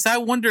why? Because I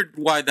wondered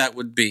why that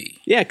would be.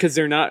 Yeah, because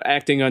they're not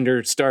acting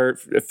under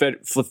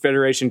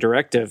Federation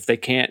directive. They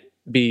can't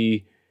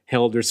be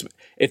held, or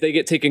if they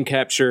get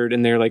captured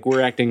and they're like,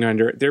 we're acting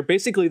under, they're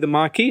basically the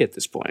Maquis at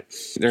this point.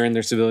 They're in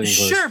their civilian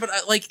clothes. Sure, but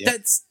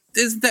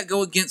doesn't that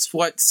go against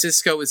what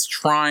Sisko is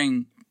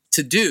trying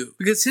to do?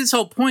 Because his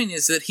whole point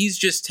is that he's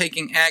just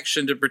taking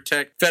action to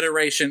protect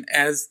Federation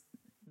as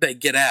they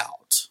get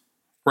out,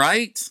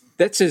 right?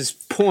 That's his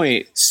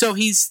point. So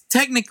he's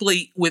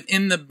technically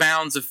within the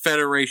bounds of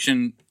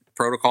Federation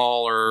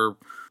protocol, or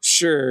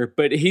sure,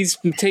 but he's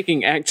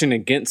taking action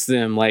against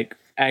them, like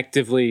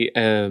actively,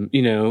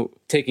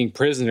 taking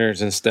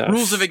prisoners and stuff.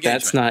 Rules of engagement.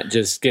 That's not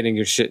just getting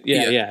your shit.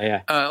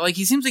 Yeah. Like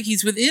he seems like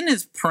he's within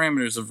his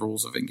parameters of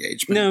rules of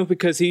engagement. No,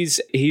 because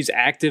he's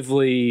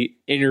actively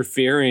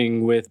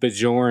interfering with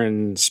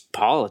Bajoran's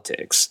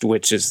politics,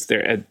 which is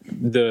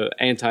the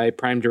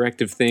anti-prime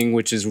directive thing,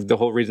 which is the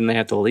whole reason they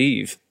have to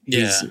leave.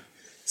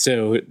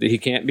 So he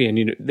can't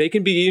be they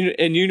can be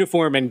in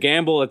uniform and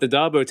gamble at the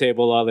Dabo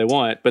table all they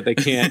want, but they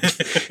can't.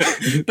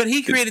 But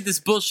he created this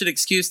bullshit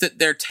excuse that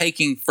they're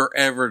taking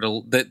forever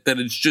that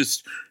it's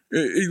just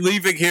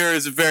leaving here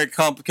is a very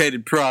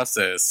complicated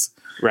process.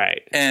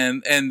 Right.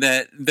 And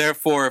that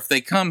therefore if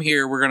they come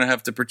here we're going to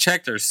have to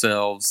protect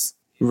ourselves.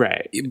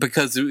 Right.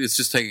 Because it's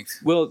just taking...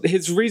 Well,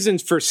 his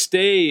reasons for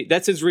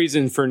that's his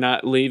reason for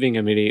not leaving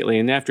immediately.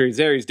 And after he's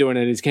there, he's doing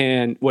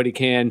what he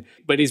can.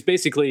 But he's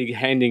basically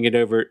handing it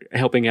over,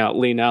 helping out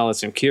Lee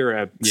Nallis and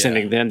Kira,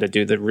 sending them to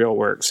do the real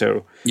work.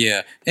 So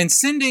yeah. And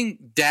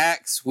sending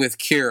Dax with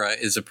Kira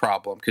is a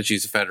problem because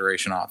she's a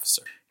Federation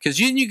officer. Because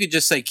you could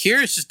just say,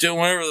 Kira's just doing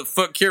whatever the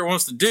fuck Kira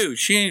wants to do.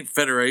 She ain't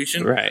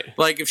Federation. Right.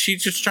 Like, if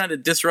she's just trying to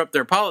disrupt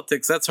their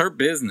politics, that's her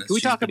business. Can we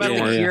talk about the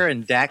Kira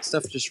and Dax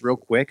stuff just real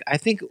quick? I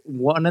think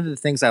one of the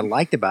things I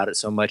liked about it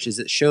so much is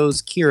it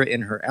shows Kira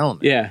in her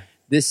element. Yeah.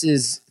 This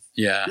is...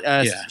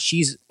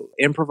 She's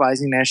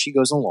improvising as she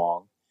goes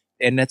along,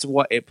 and that's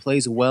what it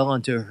plays well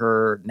into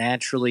her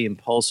naturally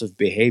impulsive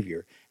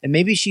behavior. And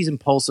maybe she's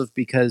impulsive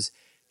because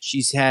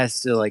she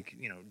has to,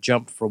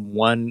 jump from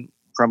one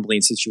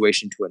crumbling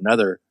situation to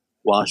another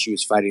while she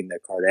was fighting the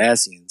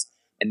Cardassians,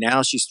 and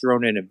now she's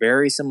thrown in a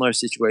very similar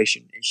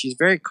situation and she's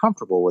very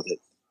comfortable with it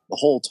the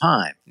whole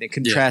time. And it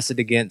contrasted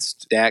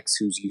against Dax,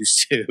 who's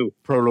used to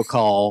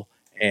protocol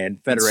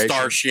and Federation,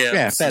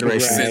 starships,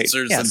 Federation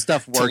sensors, and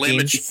stuff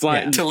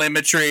working,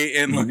 telemetry,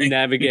 and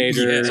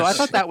navigator. So I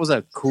thought that was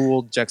a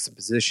cool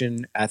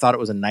juxtaposition. I thought it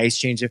was a nice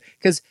change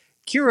because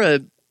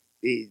Kira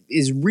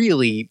is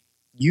really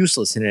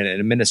useless in an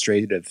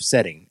administrative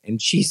setting,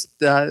 and she's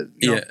the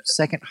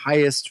second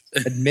highest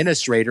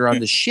administrator on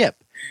the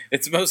ship.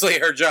 It's mostly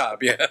her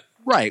job,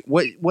 right.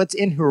 What's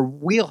in her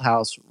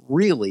wheelhouse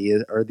really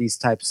are these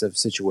types of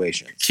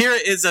situations. Kira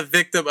is a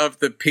victim of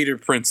the Peter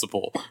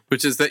principle,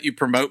 which is that you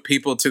promote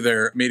people to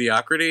their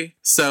mediocrity.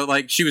 So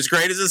she was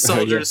great as a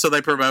soldier, so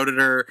they promoted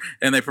her,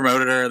 and they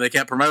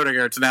kept promoting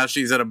her, so now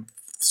she's at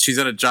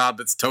a job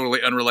that's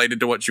totally unrelated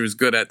to what she was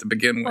good at to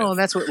begin with. Well,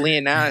 that's what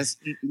Leonidas'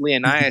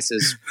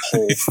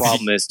 whole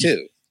problem is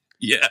too.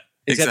 Yeah,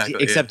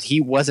 except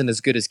he wasn't as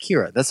good as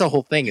Kira. That's the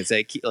whole thing. Is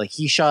that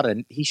he shot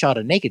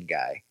a naked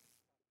guy.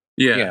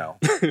 Yeah,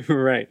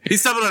 right. He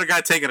stumbled on a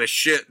guy taking a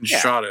shit and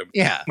shot him.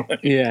 Yeah,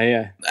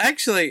 yeah.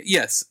 Actually,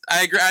 yes,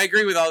 I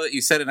agree with all that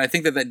you said, and I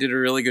think that did a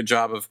really good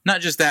job of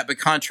not just that, but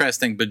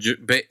contrasting. But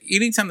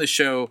anytime the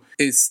show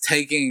is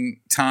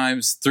taking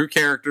times through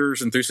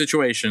characters and through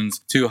situations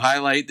to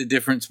highlight the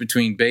difference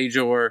between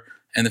Bajor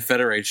and the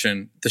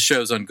Federation, the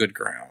show's on good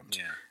ground.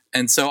 Yeah.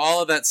 And so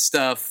all of that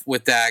stuff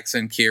with Dax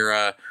and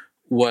Kira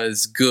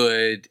was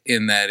good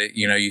in that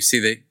you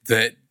see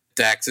that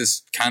Dax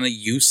is kind of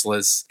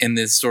useless in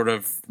this sort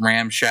of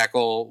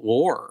ramshackle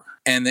war,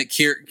 and that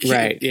Kira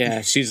right, yeah,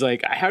 she's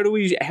like, how do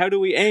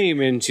we aim?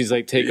 And she's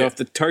like, take off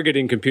the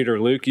targeting computer,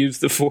 Luke. Use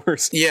the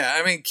Force. Yeah,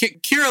 I mean,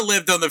 Kira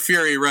lived on the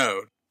Fury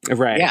Road,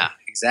 right? Yeah,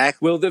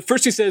 exactly. Well, the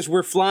first he says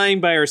we're flying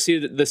by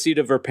the seat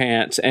of our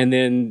pants, and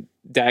then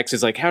Dax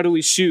is like, how do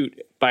we shoot?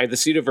 By the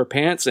seat of her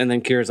pants, and then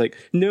Kira's like,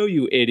 no,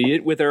 you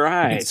idiot, with her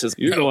eyes.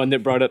 You're the one that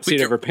brought up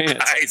seat of her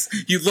pants. Eyes.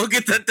 You look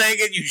at the thing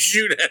and you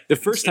shoot it. The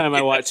first time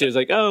I watched it, I was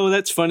like, oh,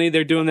 that's funny.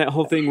 They're doing that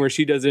whole thing where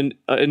she doesn't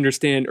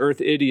understand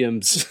Earth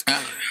idioms.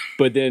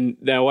 But then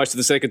I watched it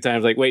the second time, I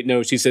was like, wait,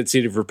 no, she said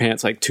seat of her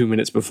pants 2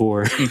 minutes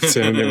before.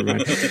 So never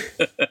mind.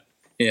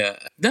 Yeah.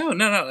 No.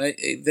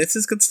 This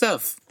is good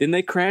stuff. Then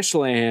they crash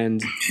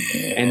land,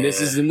 and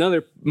this is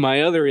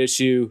my other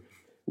issue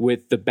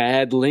with the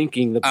bad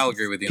linking. I'll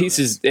agree with you.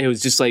 Pieces. It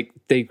was just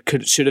they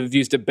should have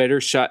used a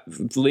better shot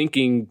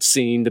linking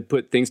scene to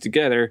put things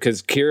together,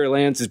 because Kira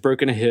lands has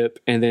broken a hip,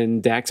 and then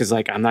Dax is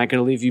like, I'm not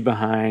going to leave you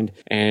behind,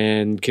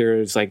 and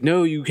Kira's like,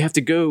 no, you have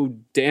to go,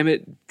 damn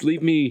it,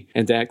 leave me,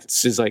 and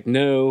Dax is like,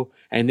 no.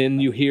 And then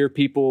you hear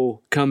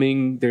people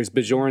coming, there's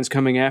Bajorans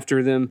coming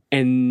after them,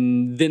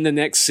 and then the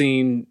next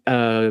scene,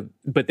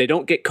 but they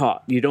don't get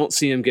caught. You don't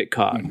see them get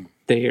caught.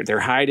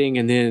 They're hiding,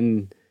 and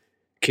then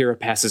Kira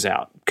passes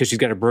out because she's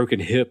got a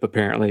broken hip,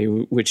 apparently,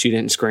 which she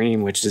didn't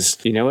scream, which is,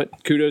 you know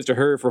what? Kudos to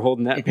her for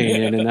holding that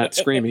pain in and not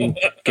screaming,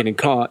 getting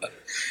caught.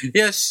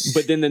 Yes.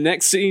 But then the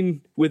next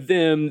scene with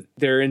them,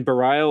 they're in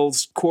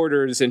Barial's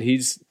quarters, and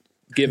he's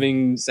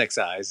giving sex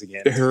eyes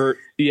again. Her,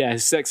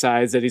 sex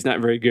eyes that he's not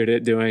very good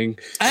at doing.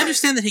 I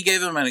understand that he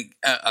gave him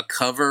a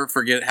cover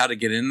for how to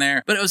get in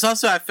there, but it was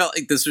also, I felt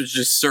like this was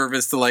just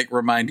service to like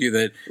remind you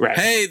that,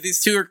 hey,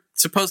 these two are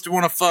supposed to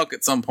want to fuck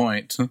at some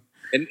point.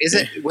 And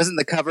wasn't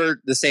the cover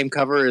the same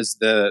cover as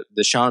the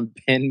Sean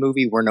Penn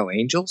movie We're No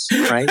Angels,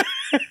 right?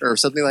 Or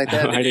something like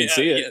that? I didn't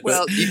see it. Yeah.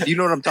 Well, you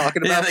know what I'm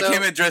talking about, they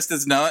came in dressed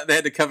as nuns. They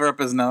had to cover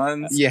up as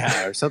nuns.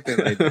 Yeah, or something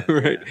like that.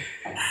 Right.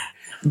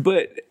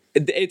 But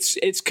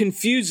it's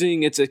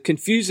confusing. It's a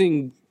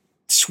confusing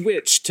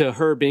switch to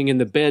her being in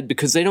the bed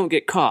because they don't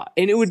get caught.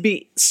 And it would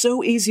be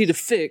so easy to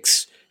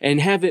fix and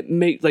have it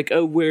make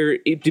where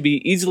it to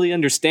be easily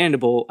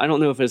understandable. I don't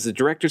know if it's the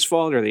director's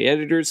fault or the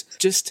editor's.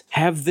 Just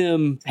have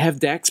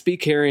Dax be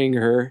carrying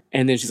her,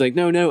 and then she's like,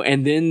 no,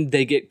 and then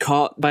they get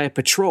caught by a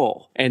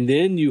patrol, and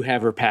then you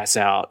have her pass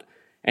out.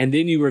 And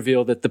then you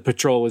reveal that the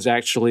patrol was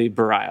actually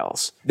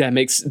Barial's. Then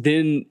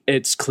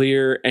it's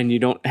clear, and you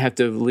don't have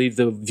to leave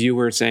the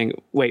viewer saying,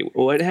 wait,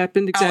 what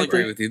happened exactly? I'll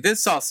agree with you.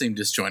 This all seemed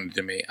disjointed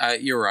to me.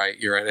 You're right.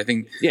 I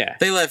think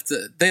they left.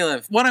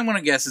 What I want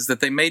to guess is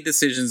that they made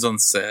decisions on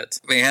set.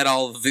 They had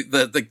all of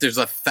there's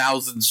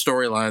 1,000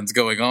 storylines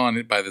going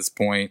on by this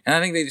point. And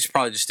I think they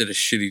probably just did a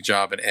shitty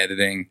job at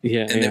editing.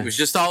 It was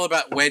just all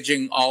about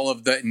wedging all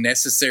of the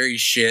necessary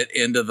shit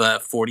into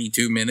the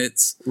 42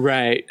 minutes.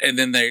 Right. And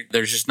then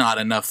there's just not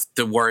enough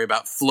to worry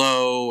about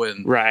flow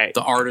and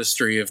the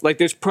artistry of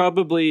there's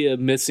probably a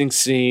missing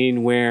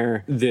scene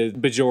where the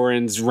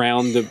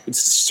Bajorans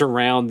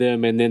surround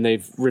them, and then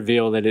they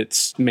reveal that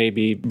it's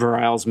maybe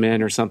Barial's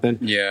men or something.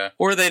 Yeah,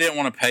 or they didn't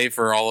want to pay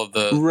for all of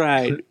the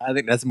I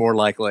think that's more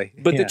likely.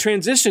 But the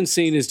transition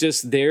scene is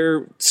just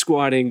they're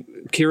squatting.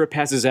 Kira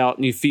passes out,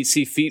 and you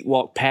see feet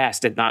walk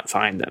past and not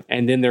find them,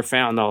 and then they're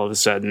found all of a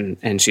sudden,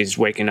 and she's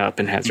waking up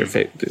and has her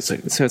face.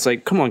 So it's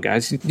like, come on,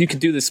 guys, you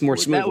could do this more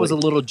smoothly. That was a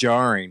little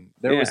jarring.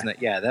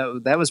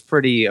 That was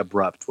pretty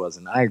abrupt,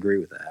 wasn't it? I agree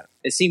with that.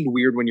 It seemed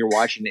weird when you're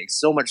watching it,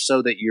 so much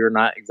so that you're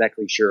not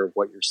exactly sure of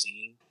what you're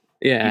seeing.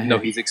 Yeah. Even though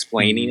he's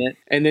explaining it.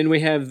 And then we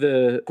have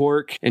the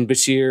Quark and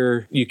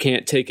Bashir, you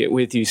can't take it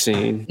with you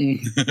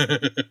scene.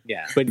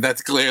 Yeah. But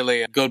that's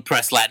clearly a gold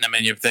press latinum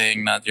in your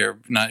thing, not your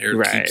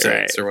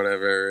keepsakes or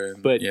whatever.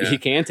 And, but he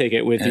can take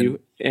it with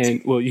you.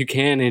 And you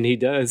can, and he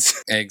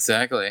does.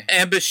 Exactly.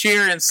 And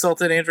Bashir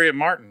insulted Andrea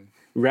Martin.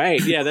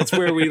 Right. Yeah, that's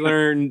where we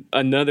learn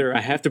another.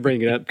 I have to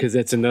bring it up because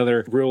that's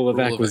another rule of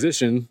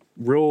acquisition.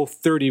 Rule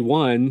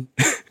 31,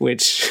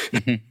 which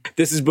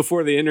this is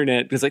before the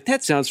internet. It's like,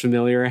 that sounds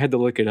familiar. I had to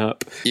look it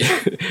up.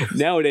 Yeah.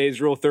 Nowadays,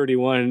 Rule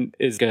 31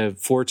 is a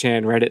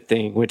 4chan Reddit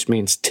thing, which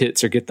means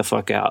tits or get the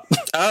fuck out.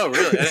 Oh,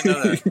 really? I didn't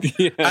know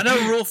that. I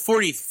know Rule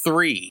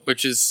 43,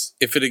 which is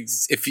if it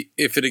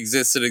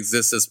exists, it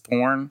exists as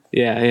porn.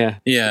 Yeah.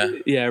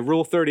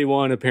 Rule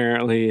 31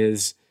 apparently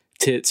is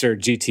tits or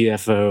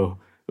GTFO.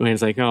 And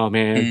it's like, oh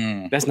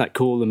man, that's not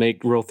cool to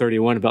make Rule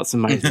 31 about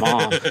somebody's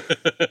mom.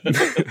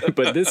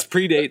 But this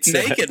predates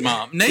naked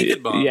mom.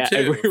 Yeah,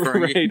 too,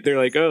 right. They're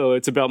like, oh,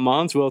 it's about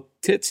moms. Well,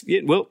 tits.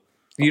 Yeah, well,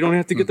 you don't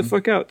have to get the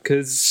fuck out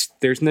because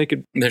there's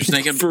naked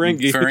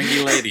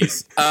Ferengi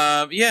ladies.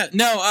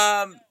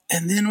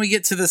 And then we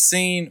get to the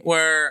scene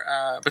where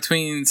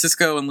between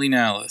Sisko and Lee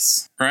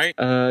Nallis, right?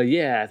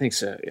 I think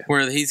so. Yeah,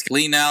 where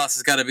Lee Nallis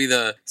has got to be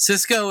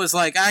Sisko is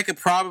like, I could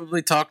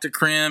probably talk to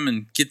Krim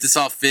and get this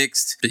all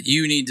fixed, but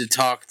you need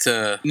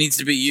to needs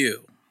to be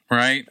you.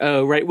 Right?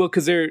 Oh, right. Well,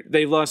 because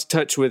they lost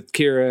touch with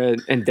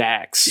Kira and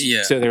Dax.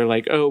 Yeah. So they're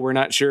like, oh, we're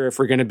not sure if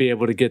we're going to be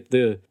able to get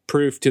the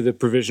proof to the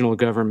provisional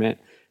government.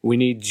 We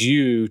need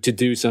you to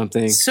do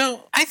something.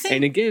 So I think,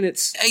 and again,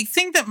 I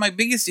think that my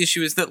biggest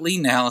issue is that Lee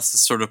Nallis is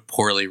sort of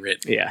poorly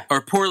written,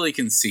 or poorly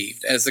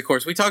conceived. As the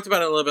course we talked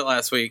about it a little bit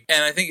last week,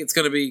 and I think it's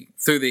going to be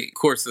through the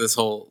course of this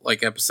whole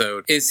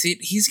episode. Is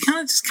he's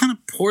kind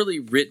of poorly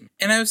written,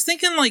 and I was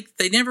thinking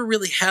they never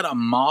really had a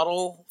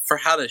model for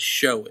how to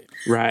show it.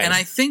 Right. And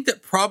I think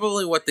that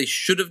probably what they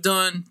should have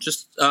done,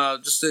 just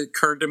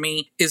occurred to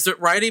me, is that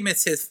write him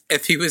as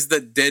if he was the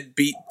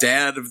deadbeat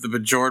dad of the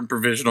Bajoran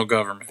provisional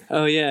government.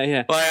 Oh,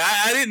 yeah.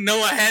 I didn't know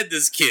I had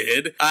this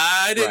kid.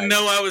 I didn't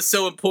know I was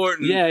so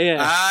important. Yeah.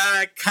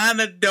 I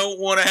kind of don't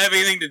want to have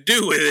anything to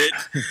do with it.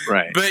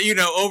 Right. But,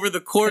 over the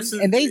course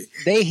and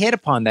they hit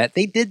upon that.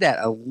 They did that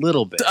a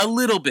little bit. A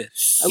little bit.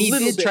 He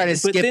did try to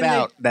skip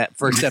out that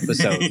first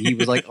episode. He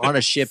was on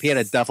a ship. He had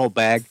a duffel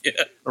bag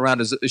around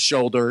his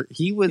shoulder.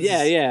 He was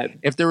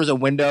if there was a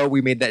window,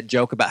 we made that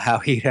joke about how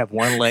he'd have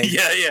one leg.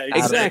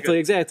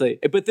 Exactly.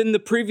 But then the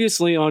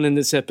previously on in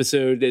this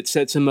episode, it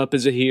sets him up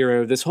as a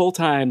hero. This whole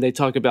time they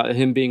talk about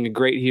him being a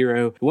great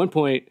hero. At one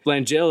point,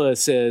 Langella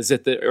says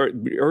at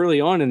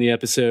early on in the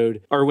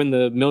episode, or when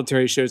the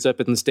military shows up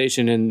at the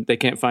station and they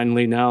can't find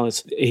Lee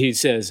Nallis, he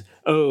says,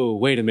 oh,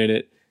 wait a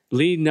minute.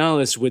 Lee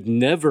Nallis would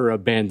never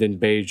abandon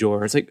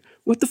Bajor. It's like,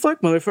 what the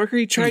fuck, motherfucker?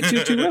 He tried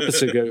to 2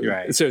 episodes ago.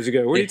 Right. So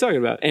ago. What are you talking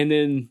about? And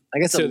then I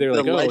guess so they're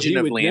like, oh, he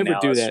would never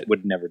do that.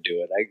 Would never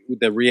do it.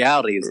 The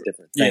reality is a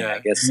different thing, I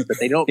guess. But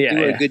they don't do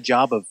a good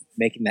job of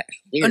making that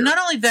clear. Not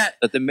only that,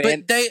 but the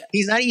man,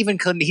 he's not even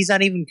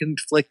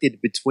conflicted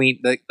between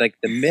the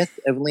myth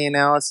of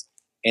Leonalis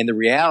and the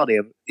reality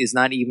of is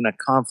not even a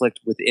conflict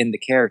within the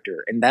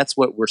character, and that's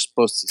what we're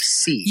supposed to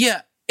see.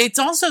 Yeah. It's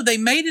also, they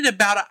made it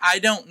about, I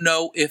don't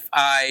know if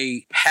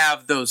I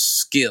have those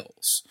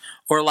skills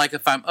or like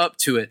if I'm up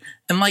to it.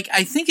 And like,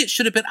 I think it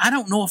should have been, I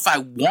don't know if I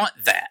want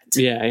that.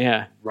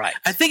 Yeah. Right.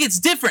 I think it's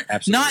different.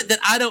 Absolutely. Not that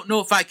I don't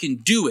know if I can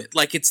do it.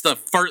 Like it's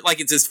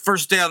it's his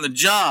first day on the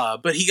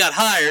job, but he got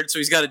hired, so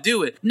he's got to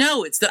do it.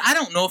 No, it's that I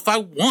don't know if I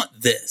want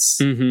this.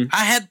 Mm-hmm.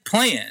 I had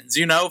plans,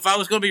 if I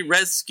was going to be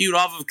rescued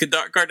off of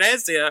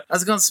Cardassia, I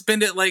was going to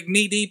spend it like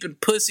knee deep in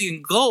pussy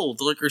and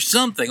gold, like, or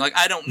something. Like,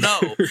 I don't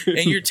know.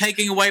 And you're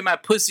taking away my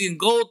pussy and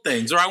gold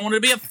things. Or I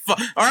wanted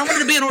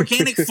to be an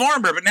organic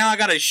farmer, but now I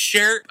got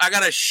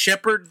to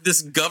shepherd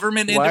this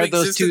government into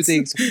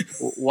existence.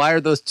 Why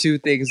are those two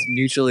things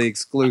mutually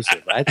exclusive?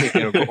 I think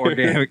an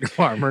organic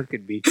farmer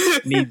could be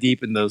knee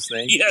deep in those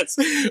things. Yes,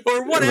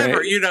 or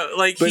whatever.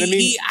 Right. But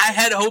I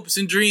had hopes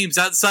and dreams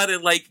outside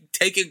of like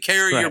taking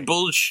care of your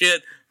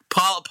bullshit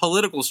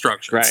political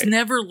structure. Right. It's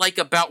never like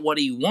about what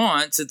he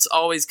wants. It's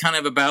always kind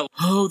of about,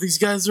 oh, these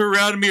guys who are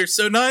around me are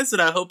so nice, and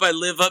I hope I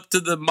live up to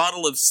the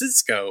model of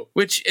Sisko,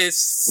 which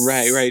is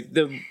right.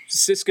 The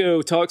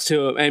Sisko talks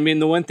to him. I mean,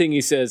 the one thing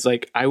he says,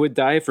 like, I would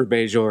die for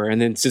Bajor,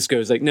 and then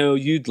Sisko's like, no,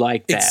 you'd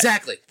like that.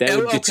 Exactly. That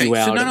would get you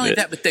out so not of only it.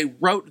 that, but they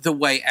wrote the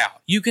way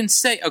out. You can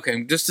say,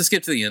 okay, just to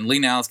skip to the end,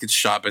 Leonalis gets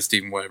shot by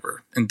Steven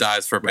Weber and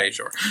dies for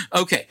Bajor.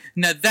 Okay,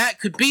 now that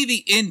could be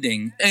the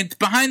ending. And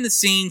behind the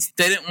scenes,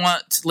 they didn't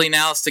want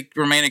Leonalis to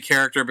remain a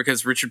character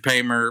because Richard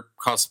Paymer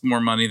cost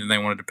more money than they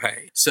wanted to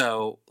pay.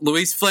 So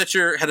Louise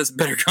Fletcher had a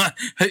better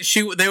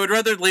they would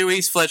rather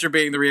Louise Fletcher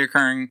being the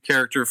reoccurring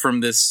character from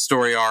this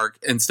story arc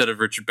instead of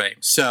Richard Paymer.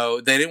 So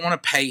they didn't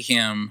want to pay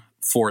him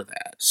for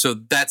that. So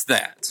that's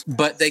that.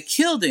 But they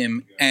killed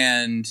him,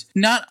 and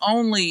not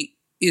only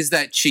is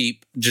that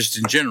cheap just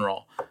in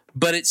general,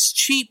 but it's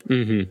cheap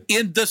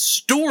in the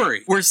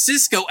story where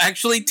Sisko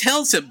actually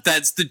tells him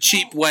that's the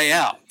cheap way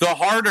out. The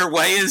harder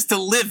way is to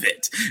live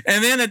it.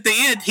 And then at the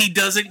end, he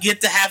doesn't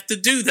get to have to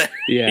do that.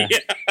 Yeah.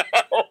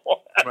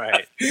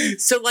 Right.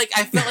 So, like,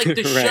 I felt like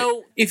the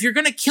show, if you're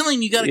going to kill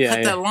him, you got to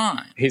cut that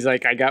line. He's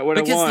like, I got what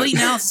I want. Because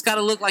Leonalis has got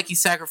to look like he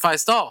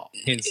sacrificed all.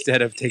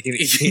 Instead of taking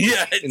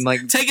it, and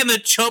like taking the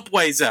chump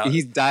ways out.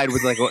 He's died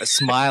with like a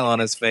smile on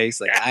his face,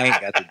 like, I ain't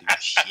got to do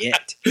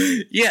shit.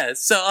 Yeah,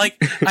 so like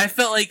I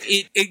felt like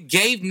it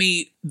gave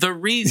me the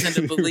reason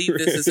to believe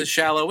this is a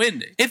shallow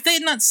ending. If they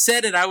had not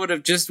said it, I would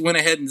have just went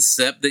ahead and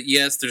accepted that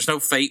yes, there's no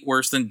fate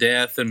worse than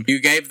death, and you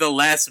gave the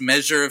last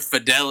measure of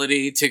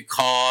fidelity to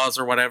cause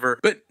or whatever.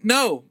 But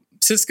no,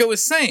 Sisko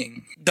is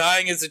saying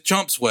dying is a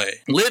chump's way.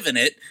 Living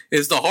it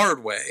is the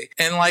hard way.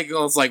 And like I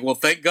was like, well,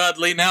 thank God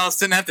Leonalis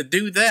didn't have to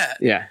do that.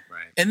 Yeah.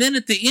 Right. And then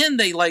at the end,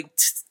 they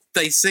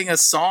they sing a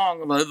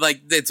song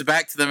like it's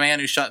Back to the Man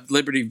Who Shot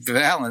Liberty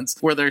Valance,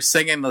 where they're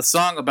singing the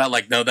song about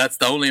like, no, that's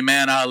the only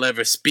man I'll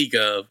ever speak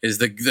of is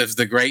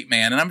the great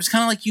man. And I'm just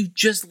kind of like,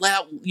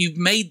 you've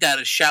made that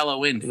a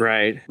shallow ending.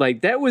 Right.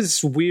 Like that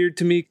was weird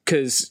to me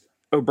because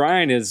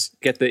O'Brien is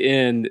at the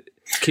end.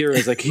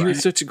 Kira's like, he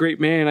was such a great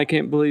man. I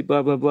can't believe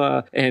blah, blah,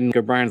 blah. And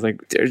O'Brien's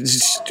like,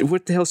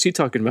 what the hell is she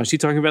talking about? Is she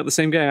talking about the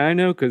same guy I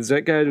know? Because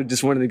that guy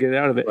just wanted to get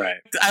out of it. Right.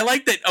 I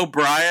like that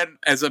O'Brien,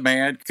 as a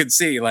man, could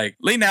see, like,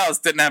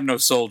 Leonalis didn't have no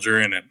soldier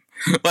in him.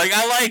 Like,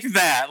 I like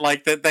that.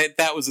 Like,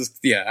 that was,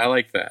 I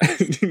like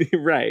that.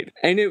 Right.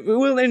 And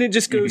it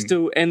just goes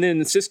to, and then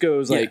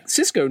Sisko's like,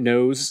 Sisko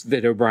knows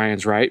that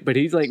O'Brien's right, but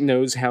he, like,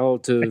 knows how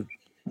to...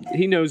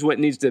 He knows what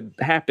needs to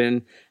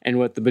happen and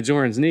what the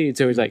Bajorans need.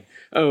 So he's like,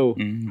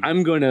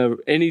 I'm going to,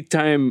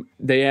 anytime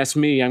they ask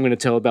me, I'm going to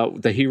tell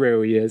about the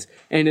hero he is.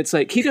 And it's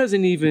like, he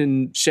doesn't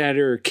even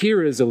shatter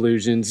Kira's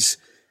illusions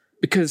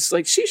because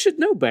like she should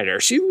know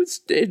better. She knew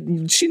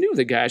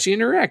the guy. She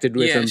interacted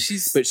with him,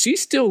 but she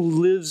still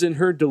lives in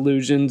her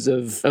delusions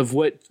of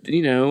what,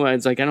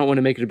 it's like, I don't want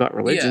to make it about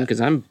religion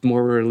because I'm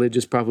more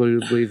religious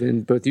probably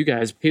than both you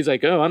guys. He's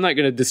like, I'm not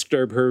going to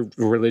disturb her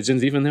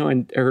religions,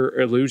 her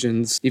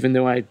illusions, even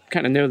though I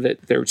kind of know that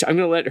I'm going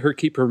to let her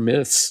keep her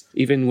myths,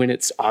 even when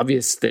it's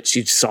obvious that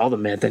she saw the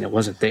myth and it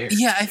wasn't there.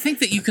 Yeah. I think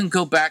that you can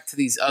go back to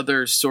these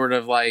other sort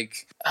of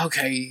like,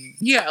 okay,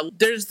 yeah,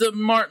 there's the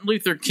Martin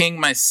Luther King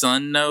my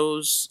son knows,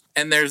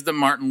 and there's the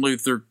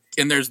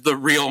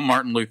real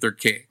Martin Luther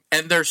King.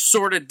 And they're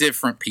sort of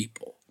different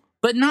people,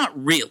 but not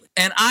really.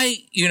 And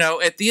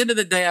at the end of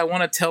the day, I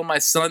want to tell my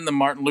son the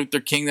Martin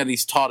Luther King that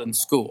he's taught in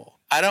school.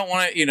 I don't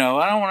want to, I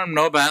don't want him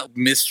to know about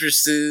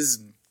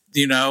mistresses,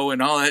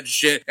 and all that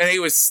shit. And he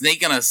was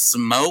sneaking a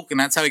smoke, and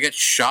that's how he got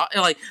shot.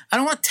 Like, I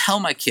don't want to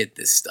tell my kid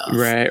this stuff.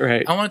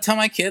 Right. I want to tell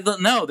my kid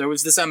that, no, there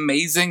was this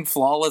amazing,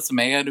 flawless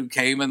man who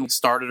came and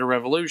started a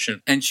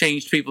revolution and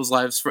changed people's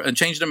lives and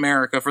changed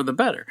America for the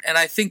better. And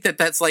I think that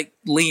that's like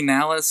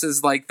Leonalis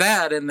is like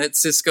that, and that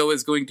Sisko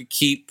is going to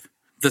keep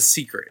the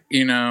secret,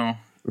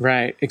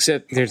 Right,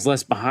 except there's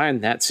less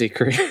behind that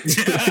secret. That's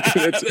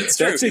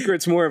true. That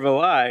secret's more of a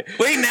lie.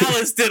 Lee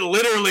Nallis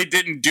literally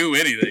didn't do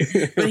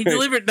anything, but he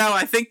delivered. No,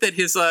 I think that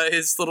his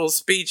little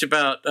speech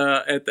about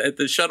at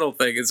the shuttle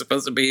thing is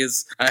supposed to be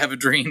his "I have a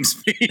dream"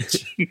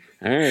 speech.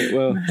 All right,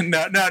 well,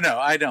 no,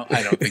 I don't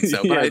think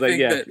so. But I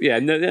think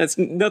that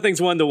nothing's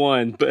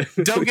 1-to-1. But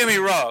don't get me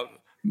wrong.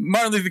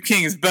 Martin Luther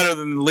King is better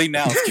than the Lee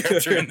Nallis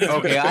character.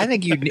 Okay, I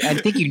think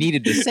you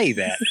needed to say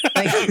that.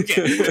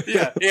 Okay.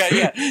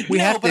 Yeah.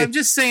 But I'm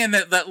just saying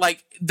that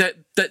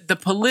the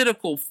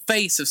political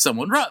face of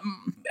someone,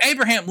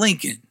 Abraham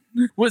Lincoln,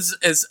 was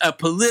as a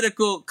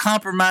political,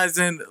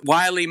 compromising,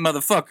 wily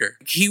motherfucker.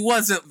 He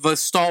wasn't the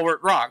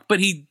stalwart rock, but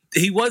he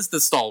was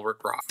the stalwart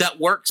rock that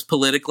works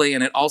politically,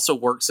 and it also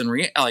works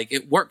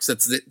it works.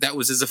 That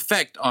was his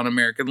effect on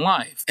American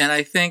life. And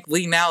I think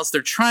Lee Nallis,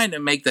 they're trying to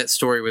make that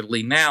story with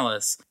Lee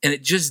Nallis, and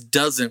it just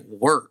doesn't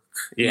work.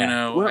 Yeah, you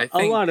know, well,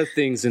 a lot of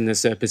things in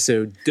this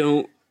episode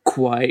don't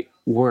quite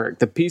work.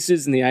 The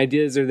pieces and the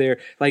ideas are there.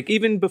 Like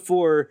even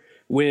before,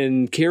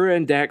 when Kira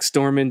and Dax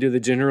storm into the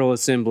General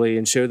Assembly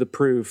and show the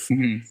proof,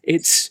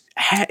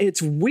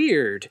 it's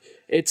weird.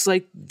 It's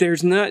like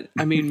there's not.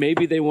 I mean,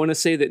 maybe they want to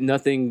say that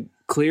nothing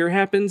clear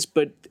happens,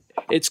 but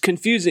it's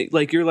confusing.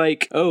 Like you're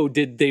like, oh,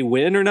 did they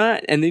win or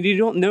not? And then you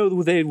don't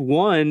know they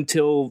won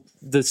till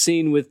the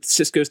scene with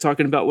Sisko's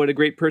talking about what a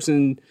great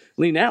person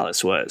Lee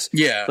Nallis was.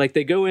 Yeah. Like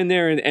they go in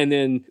there and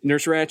then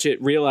Nurse Ratched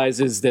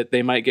realizes that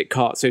they might get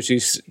caught. So she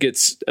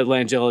gets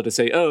Langella to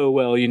say, oh,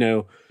 well,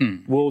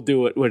 we'll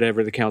do it,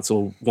 whatever the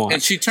council wants.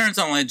 And she turns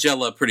on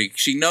Langella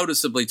she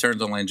noticeably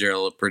turns on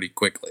Langella pretty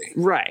quickly.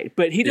 Right.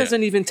 But he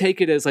doesn't even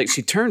take it as like,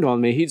 she turned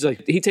on me. He's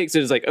like, he takes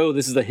it as like, oh,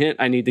 this is the hint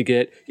I need to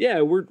get.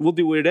 Yeah, we'll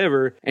do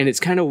whatever. And it's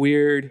kind of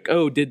weird.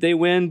 Oh, did they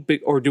win?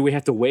 Or do we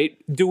have to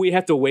wait? Do we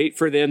have to wait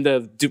for them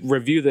to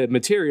review the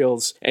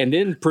materials and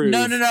then prove?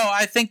 No.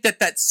 I think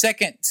that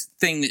second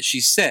thing that she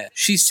said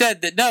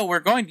that,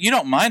 no, you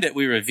don't mind it.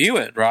 We review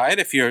it, right?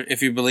 If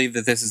you believe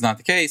that this is not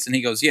the case. And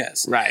he goes,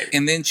 yes. Right.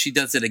 And then she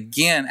does it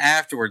again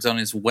afterwards on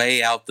his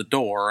way out the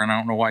door. And I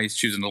don't know why he's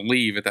choosing to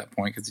leave at that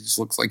point, because he just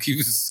looks like he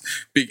was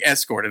being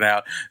escorted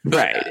out. But,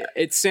 right.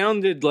 It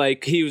sounded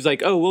like he was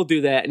like, oh, we'll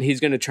do that. And he's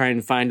going to try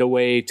and find a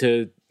way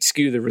to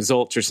skew the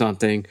results or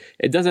something.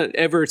 He doesn't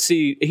ever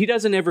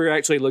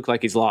actually look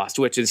like he's lost,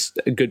 which is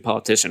a good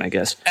politician, I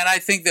guess. And I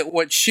think that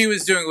what she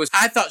was doing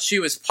I thought she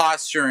was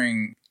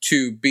posturing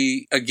to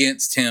be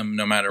against him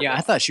no matter what. Yeah,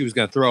 I thought she was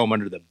going to throw him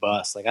under the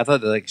bus. Like I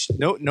thought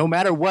that no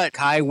matter what,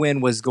 Kai Wynn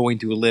was going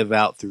to live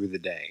out through the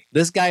day.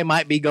 This guy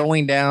might be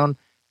going down.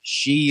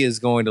 She is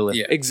going to live.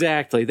 Yeah,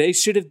 exactly. They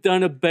should have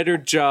done a better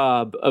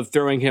job of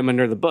throwing him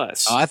under the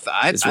bus. I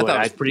thought it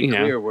was pretty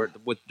clear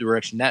what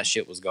direction that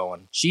shit was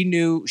going. She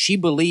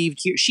believed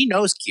Kira. She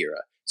knows Kira.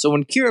 So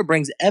when Kira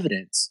brings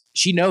evidence,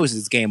 she knows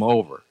it's game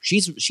over.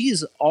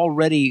 She's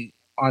already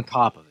on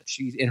top of it.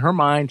 She's in her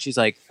mind. She's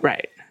like,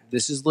 right.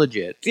 This is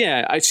legit.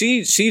 Yeah,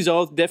 she's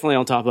all definitely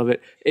on top of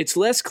it. It's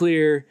less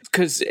clear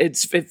because it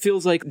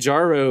feels like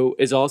Jaro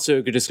is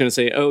also just going to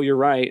say, "Oh, you're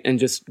right," and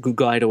just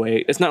glide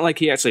away. It's not like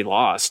he actually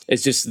lost.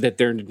 It's just that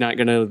they're not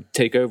going to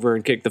take over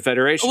and kick the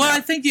Federation. Well, out. I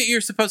think that you're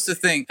supposed to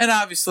think, and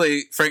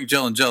obviously Frank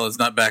Gelangelo is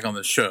not back on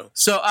the show,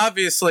 so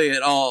obviously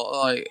it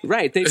all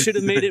right. They should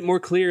have made it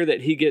more clear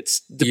that he gets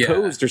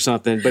deposed or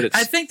something. But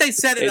I think they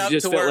set it up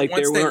to where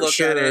once they look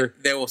at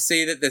it, they will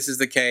see that this is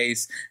the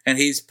case, and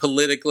he's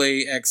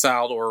politically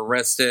exiled or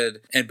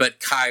arrested, but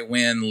Kai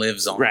Wynn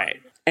lives on.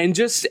 Right. And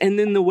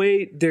then the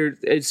way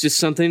it's just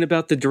something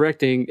about the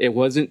directing. It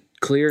wasn't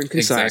clear and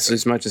concise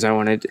as much as I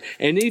wanted.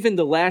 And even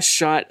the last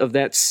shot of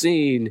that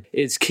scene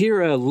is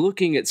Kira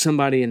looking at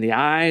somebody in the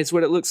eye is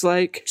what it looks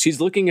like.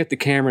 She's looking at the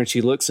camera and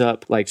she looks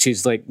up like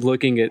she's like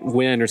looking at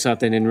Wynn or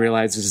something and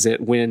realizes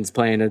that Wynn's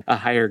playing a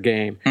higher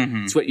game.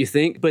 Mm-hmm. It's what you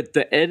think. But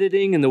the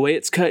editing and the way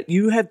it's cut,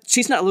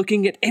 she's not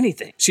looking at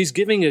anything. She's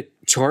giving a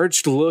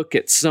charged look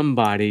at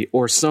somebody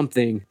or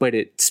something, but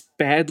it's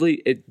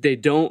badly, they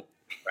don't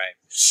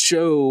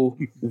show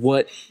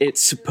what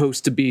it's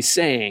supposed to be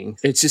saying.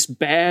 It's just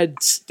bad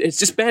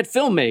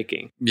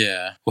filmmaking.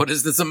 Yeah. What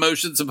is this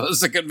emotion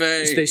supposed to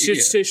convey? They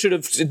should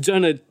have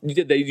done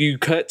you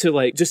cut to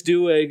like just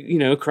do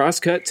a cross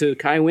cut to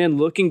Kai Wynn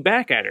looking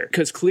back at her,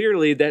 because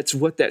clearly that's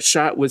what that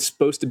shot was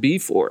supposed to be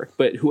for.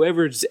 But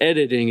whoever's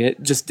editing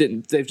it just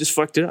didn't. They've just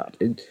fucked it up.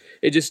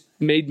 It just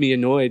made me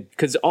annoyed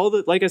because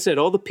like I said,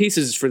 all the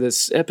pieces for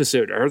this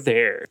episode are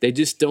there. They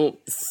just don't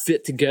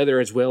fit together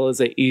as well as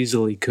they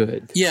easily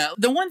could. Yeah.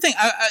 The one thing,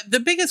 the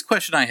biggest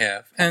question I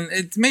have, and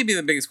it's maybe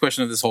the biggest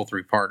question of this whole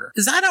three-parter,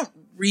 is I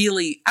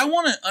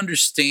want to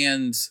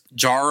understand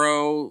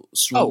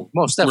Jaro's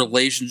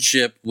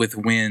relationship with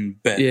Wynn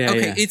better. Yeah,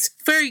 okay, it's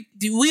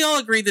do we all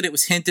agree that it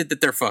was hinted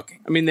that they're fucking?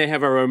 I mean, they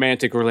have a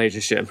romantic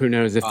relationship. Who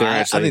knows if they're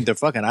actually... I think they're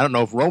fucking. I don't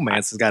know if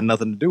romance has got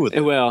nothing to do with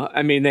it. Well,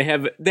 I mean, they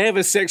have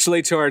a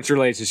sexually charged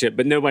relationship,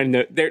 but nobody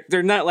knows.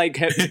 They're not like...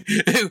 No,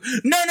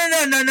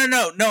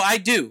 I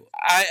do.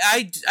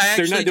 I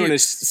they're not doing a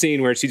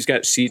scene where she's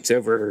got sheets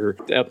over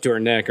her, up to her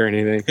neck or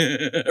anything.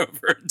 Over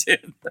her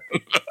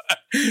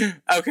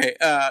Okay,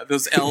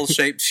 those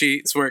L-shaped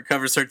sheets where it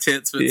covers her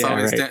tits, but it's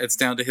always it's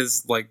down to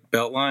his like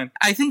belt line.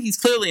 I think he's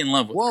clearly in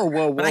love with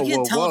her. But I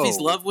can't tell if he's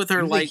in love with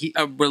her like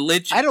a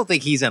religion. I don't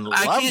think he's in love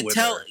with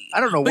her. I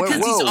don't know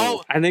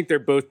what. I think they're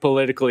both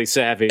politically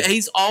savvy.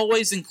 He's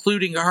always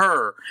including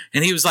her,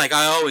 and he was like,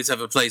 "I always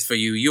have a place for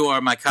you. You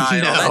are my Kai,"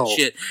 and all that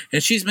shit.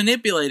 And she's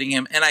manipulating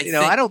him. And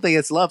I don't think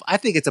it's love. I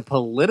think it's a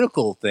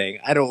political thing.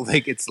 I don't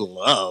think it's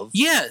love.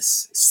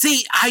 Yes.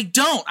 See, I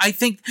don't. I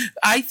think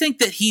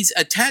that he's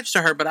attached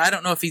to her, but I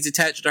don't know if he's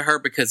attached to her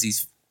because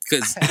he's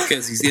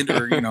into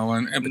her,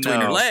 in between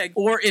her leg,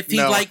 or if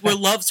he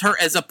loves her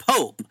as a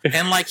pope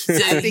and like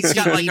he's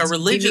got like a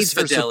religious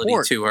fidelity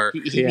to her.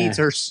 He needs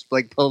her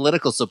like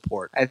political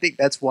support. I think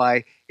that's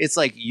why it's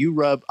like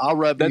I'll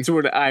rub. That's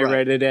what I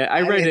read it at.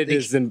 I read it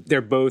as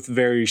they're both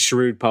very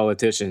shrewd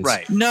politicians.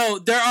 Right. No,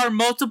 there are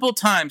multiple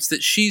times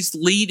that she's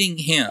leading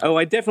him. Oh,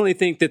 I definitely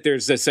think that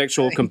there's a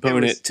sexual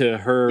component to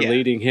her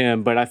leading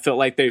him, but I felt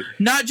like they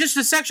not just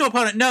a sexual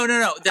component. No.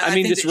 I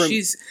mean,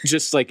 she's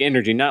just like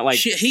energy, not like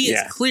he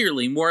is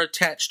clearly more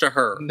attached to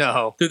her.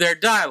 No, through their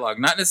dialogue,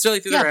 not necessarily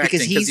through their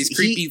acting, because he's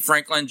creepy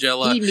Frank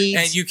Langella,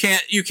 and you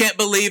can't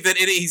believe that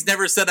he's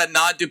never said a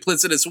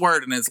non-duplicitous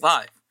word in his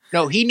life.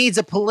 No, he needs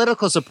a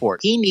political support.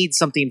 He needs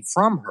something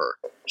from her.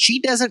 She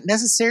doesn't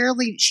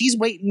necessarily. She's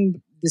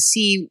waiting to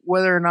see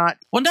whether or not.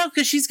 Well, no,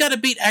 because she's got to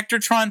beat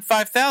Actortron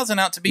 5000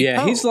 out to be.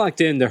 Yeah, Poe. He's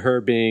locked into her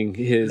being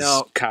his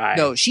Kai.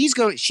 No, she's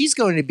going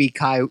to be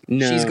Kai.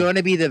 No. She's going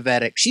to be the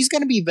Vedic. She's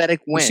going to be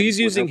Vedic Wind. She's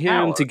using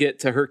him to get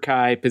to her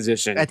Kai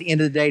position. At the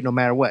end of the day, no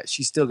matter what,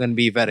 she's still going to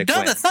be Vedic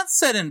Wind. No, that's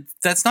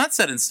not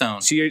set in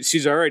stone.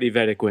 She's already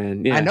Vedic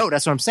Wind. Yeah. I know,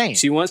 that's what I'm saying.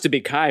 She wants to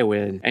be Kai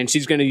Wind, and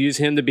she's going to use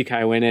him to be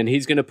Kai Wind, and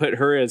he's going to put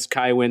her as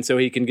Kai Wind so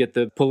he can get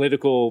the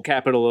political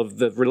capital of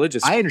the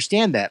religious. I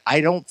understand that.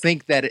 I don't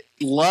think that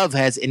love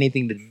has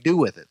anything to do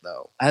with it,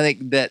 though. I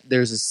think that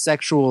there's a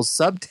sexual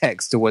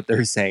subtext to what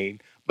they're saying,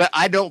 but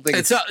I don't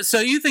think so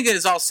you think it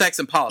is all sex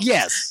and politics?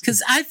 Yes,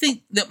 because I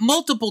think that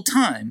multiple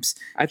times.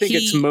 I think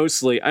it's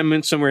mostly. I'm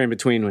in somewhere in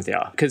between with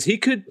y'all, because he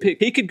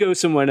could go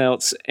someone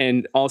else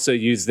and also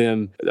use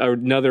them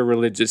another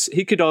religious.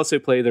 He could also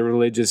play the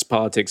religious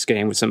politics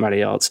game with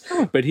somebody else,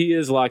 but he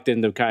is locked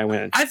into Kai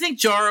Wind. I think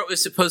Jaro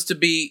is supposed to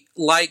be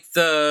like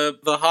the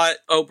hot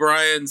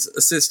O'Brien's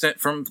assistant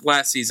from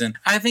last season.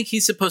 I think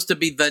he's supposed to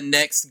be the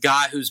next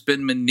guy who's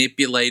been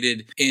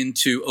manipulated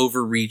into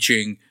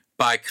overreaching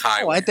by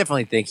Kai. Oh, I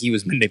definitely think he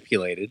was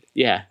manipulated.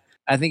 Yeah.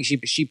 I think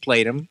she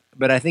played him,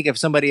 but I think if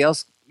somebody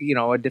else,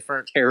 a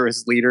different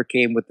terrorist leader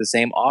came with the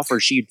same offer,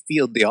 she'd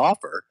field the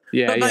offer.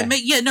 Yeah,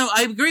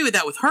 I agree with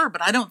that with her,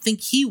 but I don't think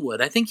he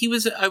would. I would think he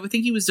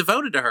was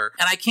devoted to her,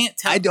 and I can't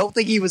tell. I don't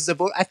think he was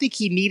devoted. I think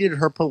he needed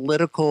her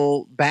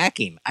political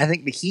backing. I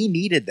think that he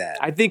needed that.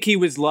 I think he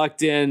was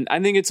locked in. I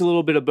think it's a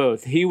little bit of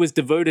both. He was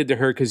devoted to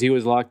her because he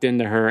was locked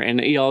into her,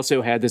 and he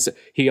also had this.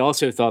 He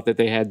also thought that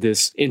they had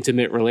this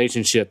intimate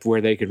relationship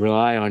where they could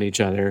rely on each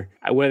other.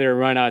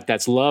 Whether or not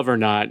that's love or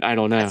not, I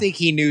don't know. I think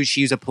he knew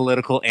she's a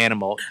political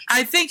animal.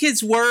 I think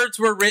his words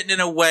were written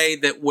in a way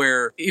that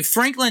where if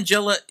Frank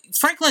Langella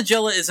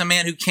is a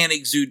man who can't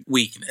exude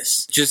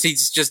weakness.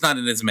 He's just not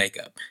in his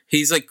makeup.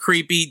 He's like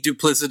creepy,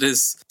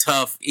 duplicitous,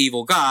 tough,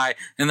 evil guy,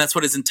 and that's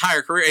what his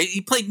entire career.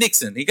 He played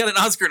Nixon. He got an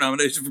Oscar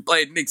nomination for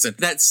playing Nixon.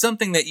 That's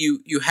something that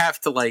you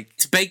have to like.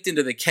 It's baked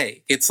into the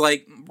cake. It's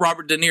like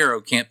Robert De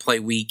Niro can't play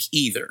weak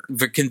either,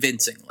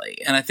 convincingly,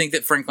 and I think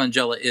that Frank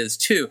Langella is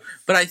too.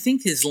 But I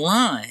think his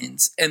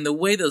lines and the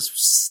way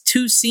those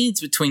two scenes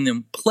between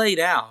them played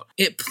out,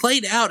 it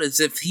played out as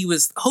if he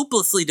was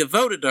hopelessly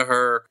devoted to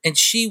her, and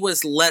she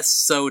was less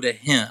so to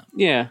him.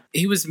 Yeah,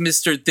 he was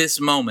Mr. This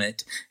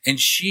Moment, and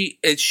she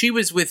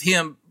was with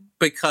him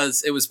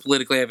because it was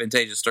politically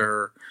advantageous to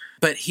her.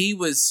 But he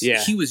was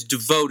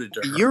devoted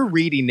to her. You're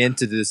reading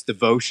into this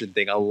devotion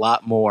thing a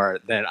lot more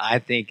than I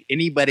think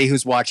anybody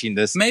who's watching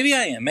this. Maybe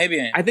I am.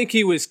 I think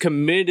he was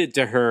committed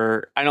to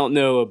her. I don't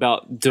know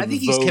about devoted. I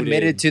think he's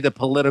committed to the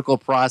political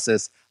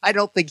process. I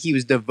don't think he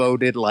was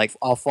devoted like,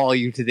 I'll follow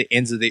you to the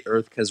ends of the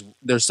earth because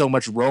there's so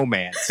much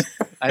romance.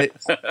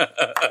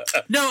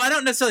 No, I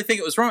don't necessarily think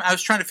it was romance. I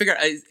was trying to figure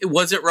out,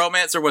 was it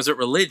romance or was it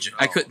religion?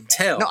 I couldn't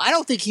tell. No, I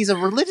don't think he's a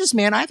religious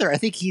man either. I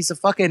think he's a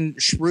fucking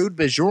shrewd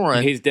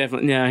Bajoran. He's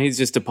definitely, he's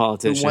just a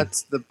politician. Who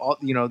wants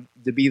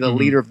to be the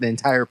leader of the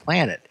entire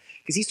planet.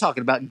 Because he's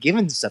talking about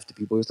giving stuff to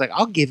people. He's like,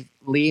 I'll give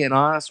Lee and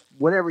Oz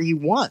whatever he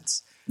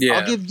wants. Yeah.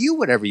 I'll give you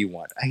whatever you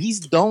want. He's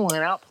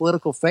doling out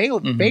political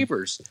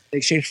favors in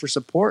exchange for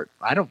support.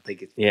 I don't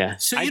think it. Yeah.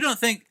 So you don't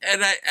think?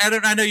 And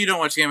I know you don't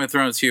watch Game of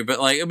Thrones, Hugh, but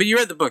you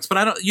read the books.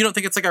 But you don't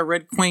think it's like a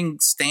Red Queen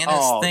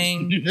Stannis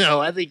thing? No,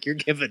 I think you're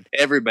giving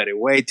everybody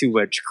way too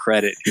much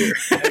credit here.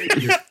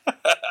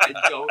 I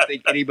don't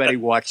think anybody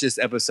watched this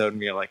episode and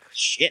be like,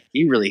 shit,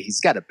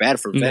 he's got it bad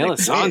for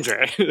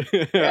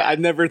Melisandre. I've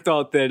never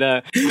thought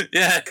that.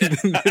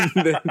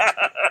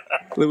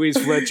 Louise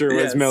Fletcher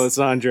was Yes.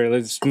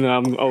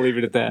 Melisandre. I'll leave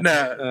it at that.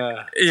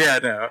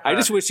 No. I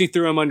just wish he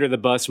threw him under the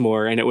bus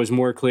more, and it was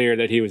more clear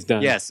that he was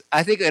done. Yes,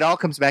 I think it all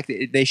comes back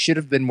to they should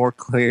have been more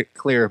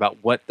clear about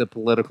what the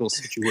political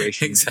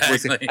situation was.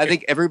 Exactly. I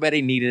think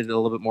everybody needed a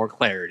little bit more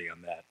clarity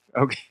on that.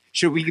 Okay,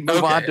 should we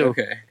move on to?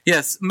 Okay.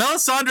 Yes,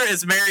 Melisandre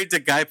is married to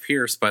Guy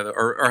Pearce,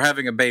 or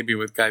having a baby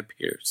with Guy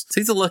Pearce. So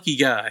he's a lucky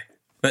guy,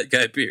 that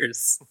Guy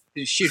Pearce.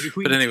 Should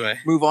we But anyway,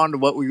 move on to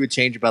what we would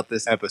change about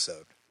this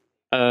episode?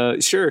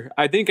 Sure.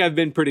 I think I've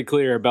been pretty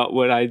clear about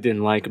what I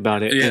didn't like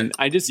about it, Yeah. and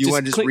I just You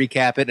want to just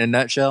recap it in a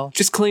nutshell?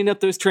 just clean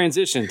up those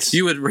transitions.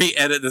 you would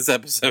re-edit this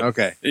episode.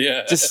 Okay.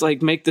 Yeah. Just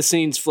like make the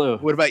scenes flow.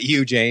 What about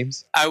you,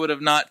 James? I would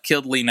have not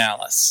killed Lee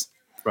Nallis.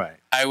 Right.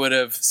 I would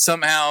have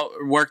somehow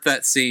worked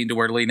that scene to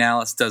where Lee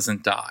Nallis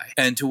doesn't die,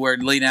 and to where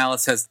Lee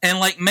Nallis has, and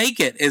like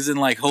make it isn't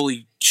like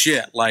holy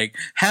shit, like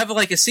have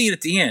like a scene at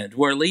the end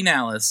where Lee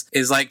Nallis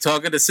is like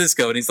talking to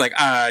Cisco, and he's like,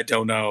 I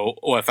don't know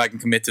if I can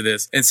commit to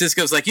this, and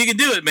Cisco's like, you can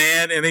do it,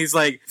 man, and he's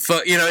like,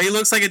 he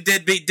looks like a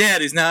deadbeat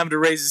dad who's now having to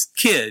raise his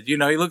kid, he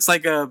looks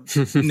like a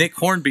Nick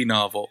Hornby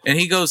novel, and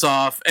he goes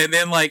off, and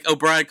then like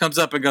O'Brien comes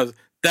up and goes,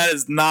 that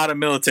is not a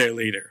military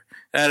leader.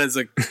 That is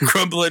a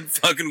crumbling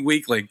fucking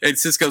weakling. And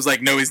Cisco's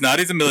like, no, he's not.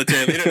 He's a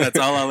military leader. That's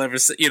all I'll ever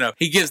say.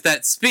 He gives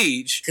that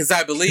speech because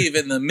I believe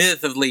in the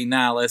myth of Lee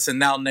Nallis, and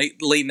now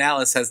Lee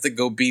Nallis has to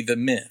go be the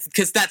myth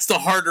because that's the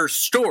harder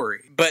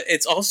story. But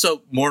it's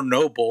also more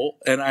noble,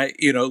 and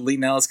Lee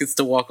Nallis gets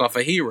to walk off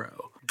a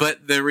hero.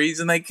 But the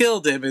reason they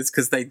killed him is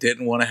because they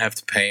didn't want to have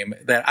to pay him.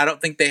 That I don't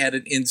think they had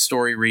an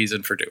in-story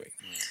reason for doing,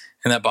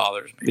 and that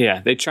bothers me. Yeah,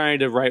 they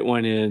tried to write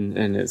one in,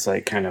 and it's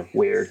like kind of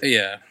weird.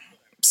 Yeah.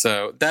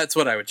 So that's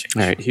what I would change.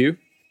 All right, Hugh?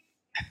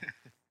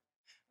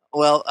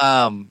 Well,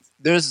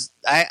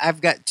 I've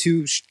got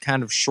two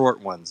kind of short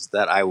ones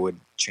that I would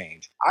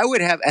change. I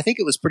think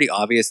it was pretty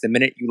obvious the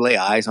minute you lay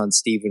eyes on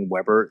Steven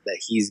Weber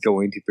that he's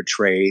going to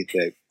portray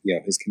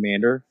his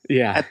commander.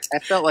 Yeah. I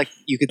felt like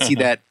you could see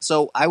that.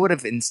 So I would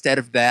have, instead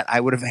of that, I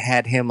would have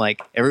had him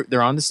like,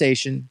 they're on the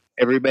station.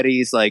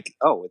 Everybody's like,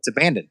 oh, it's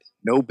abandoned.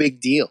 No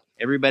big deal.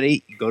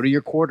 Everybody go to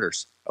your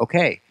quarters.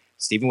 Okay.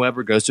 Steven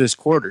Weber goes to his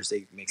quarters.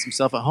 He makes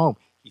himself at home.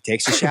 He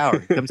takes a shower.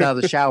 He comes out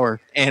of the shower,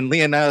 and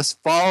Leonidas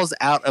falls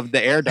out of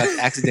the air duct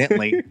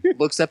accidentally,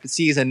 looks up and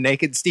sees a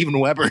naked Steven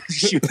Weber,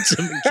 shoots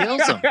him and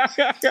kills him.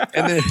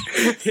 And then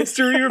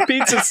history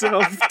repeats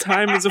itself.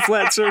 Time is a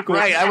flat circle.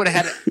 Right. I would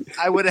have had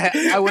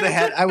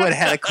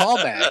a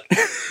callback,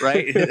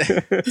 right,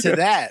 to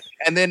that.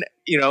 And then,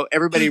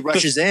 everybody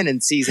rushes in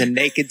and sees a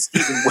naked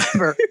Steven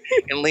Weber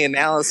and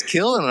Leonidas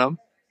killing him,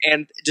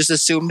 and just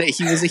assume that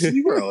he was a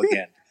hero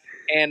again.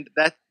 And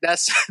that's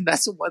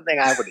the one thing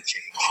I would have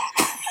changed.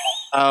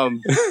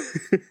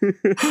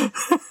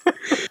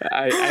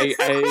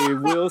 I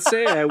will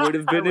say I would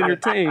have been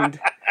entertained.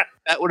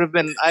 That would have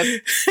been. I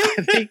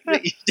think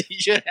that you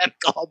should have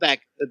called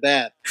back to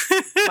that.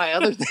 My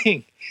other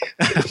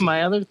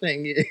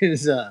thing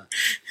is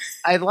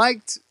I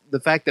liked the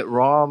fact that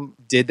Rom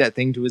did that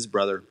thing to his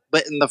brother,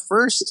 but in the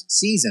first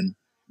season,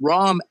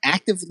 Rom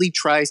actively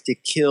tries to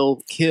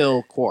kill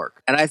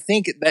Quark, and I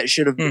think that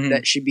should have been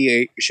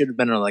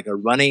like a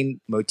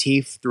running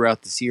motif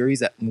throughout the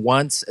series. That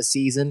once a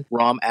season,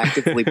 Rom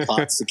actively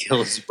plots to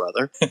kill his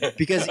brother,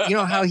 because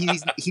how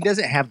he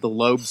doesn't have the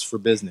lobes for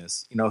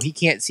business. He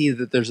can't see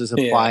that there's a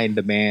supply and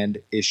demand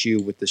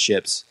issue with the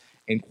ships.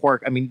 And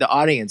Quark, the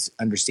audience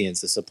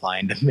understands the supply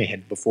and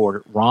demand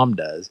before Rom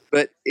does.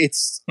 But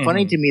it's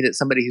funny to me that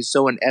somebody who's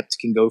so inept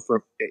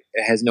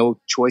has no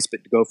choice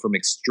but to go from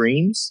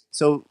extremes.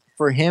 So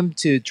for him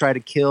to try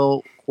to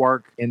kill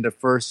Quark in the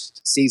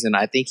first season,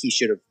 I think he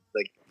should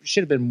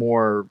have been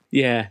more.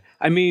 Yeah,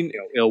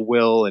 ill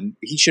will, and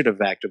he should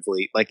have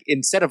actively,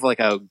 instead of like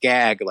a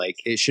gag,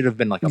 it should have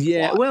been like a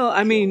plot.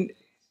 Well,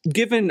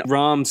 given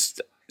Rom's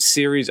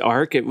series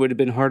arc, it would have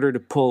been harder to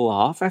pull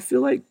off, I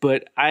feel like.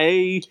 But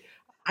wait,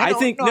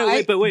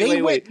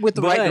 They went with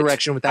the right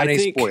direction without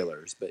any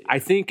spoilers. But I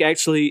think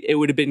actually it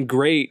would have been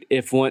great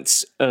if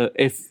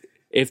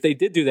if they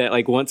did do that,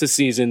 once a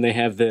season, they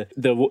have the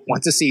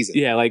once a season,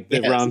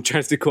 Rom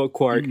tries to kill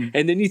Quark,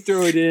 and then you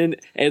throw it in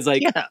as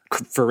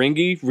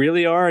Ferengi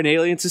really are an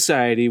alien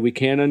society. We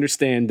can't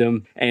understand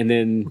them, and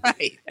then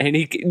and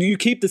you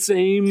keep the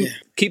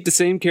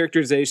same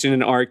characterization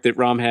and arc that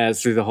Rom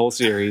has through the whole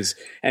series,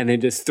 and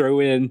then just throw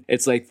in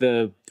it's like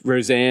the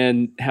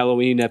Roseanne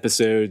Halloween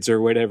episodes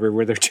or whatever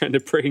where they're trying to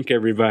prank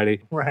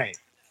everybody. Right.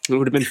 It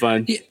would have been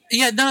fun.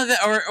 Yeah, none of that,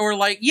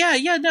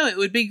 it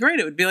would be great.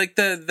 It would be like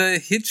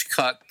the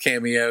Hitchcock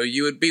cameo.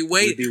 You would be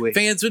waiting.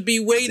 Fans would be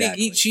waiting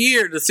each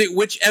year to see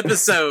which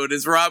episode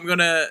is Rom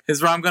gonna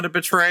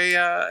betray,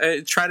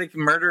 try to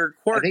murder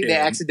Quark. I think they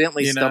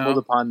accidentally stumbled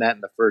upon that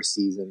in the first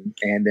season,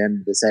 and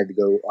then decided to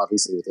go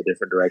obviously with a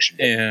different direction.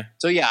 Yeah.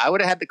 So I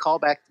would have had to call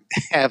back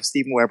to have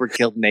Steven Weber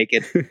killed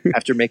naked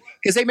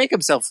because they make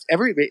themselves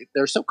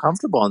they're so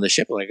comfortable on the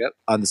ship,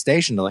 on the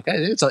station. They're like,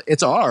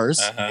 it's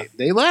ours.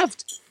 They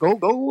left.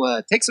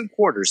 Go take some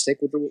quarters. Take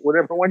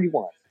whatever one you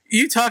want.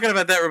 You talking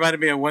about that reminded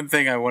me of one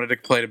thing I wanted to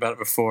complain about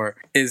before,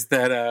 is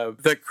that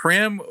the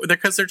Krim,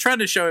 because they're trying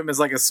to show him as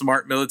like a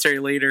smart military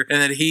leader,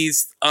 and that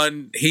he's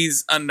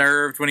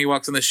unnerved when he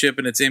walks on the ship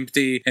and it's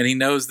empty, and he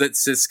knows that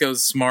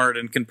Sisko's smart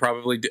and can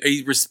probably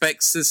he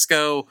respects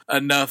Sisko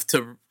enough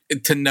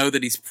to know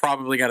that he's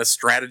probably got a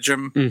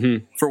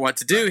stratagem for what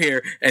to do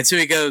here, and so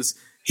he goes,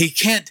 he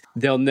can't.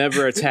 They'll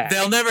never attack.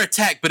 They'll never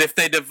attack, but if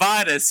they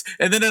divide us,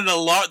 and then the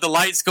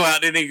lights go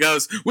out, and he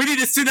goes, we need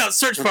to send out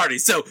search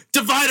parties, so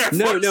divide our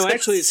forces. No,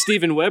 actually, it's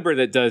Steven Weber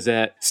that does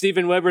that.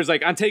 Steven Weber's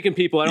like, I'm taking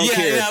people, I don't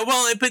care. Yeah,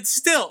 well, but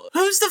still,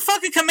 who's the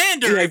fucking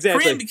commander? Yeah,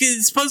 exactly. Krim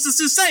is supposed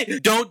to say,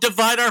 don't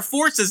divide our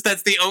forces,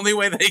 that's the only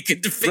way they can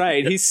defeat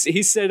Right, us.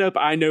 he set up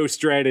I know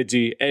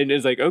strategy, and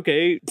is like,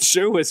 okay,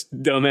 show us,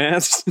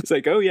 dumbass. It's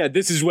like, oh yeah,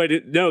 this is what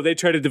they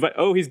try to divide.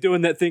 Oh, he's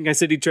doing that thing I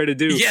said he'd try to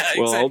do. Yeah,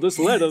 well, exactly. I'll just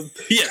let him.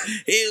 Yeah,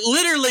 it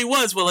literally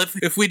was, well,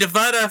 if we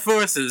divide our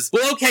forces,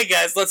 well, okay,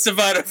 guys, let's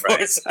divide our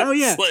forces. Oh,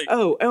 yeah. Like,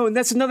 and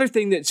that's another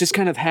thing that's just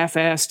kind of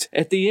half-assed.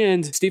 At the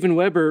end, Steven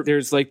Weber,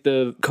 there's like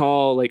the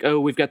call, like, oh,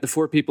 we've got the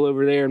 4 people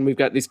over there, and we've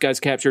got these guys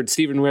captured.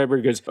 Steven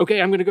Weber goes,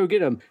 okay, I'm going to go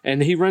get them.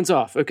 And he runs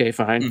off. Okay,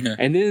 fine. Mm-hmm.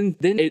 And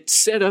then it's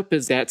set up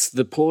as that's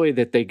the ploy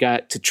that they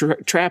got to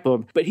trap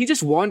him. But he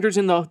just wanders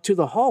to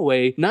the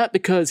hallway, not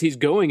because he's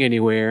going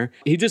anywhere.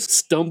 He just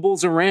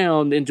stumbles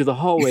around into the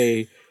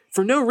hallway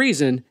for no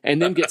reason,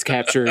 and then gets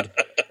captured.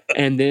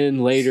 And then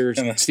later,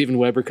 Steven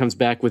Weber comes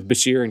back with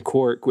Bashir and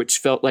Quark, which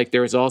felt like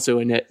there was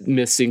also a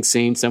missing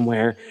scene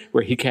somewhere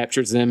where he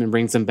captures them and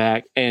brings them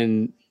back.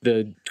 And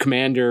the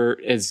commander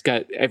has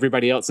got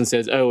everybody else and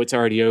says, oh, it's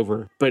already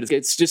over. But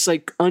it's just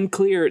like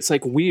unclear. It's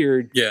like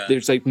weird. Yeah.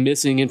 There's like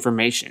missing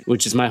information,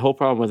 which is my whole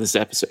problem with this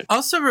episode.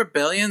 Also,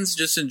 rebellions,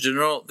 just in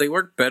general, they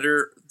work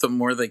better the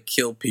more they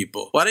kill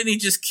people. Why didn't he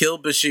just kill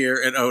Bashir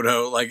and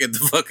Odo like at the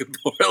fucking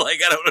door?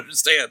 Like, I don't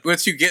understand.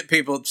 Once you get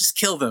people, just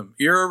kill them.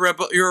 You're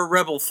a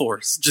rebel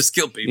force. Just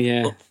kill people.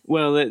 Yeah.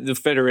 Well,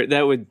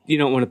 you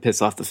don't want to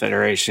piss off the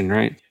Federation,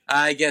 right?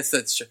 I guess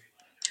that's true.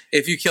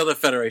 If you kill the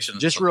Federation.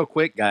 Just real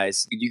quick,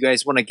 guys. Do you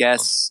guys want to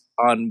guess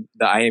on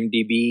the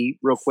IMDb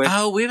real quick?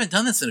 Oh, we haven't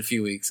done this in a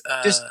few weeks.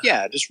 Just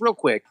real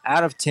quick.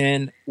 Out of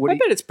 10, I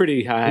bet it's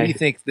pretty high. What do you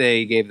think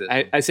they gave this?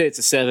 I say it's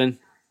a 7.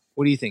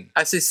 What do you think?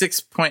 I say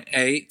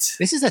 6.8.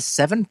 This is a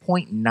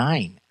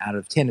 7.9 out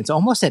of 10. It's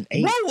almost an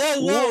 8.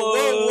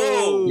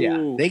 Whoa.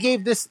 Yeah, they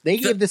gave this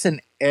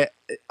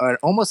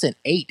almost an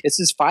 8. This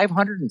is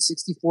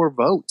 564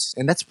 votes,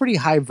 and that's a pretty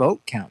high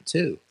vote count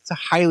too. It's a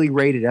highly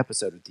rated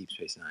episode of Deep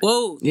Space Nine.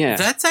 Whoa, yeah,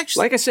 that's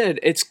actually, like I said,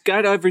 it's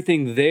got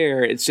everything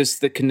there. It's just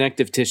the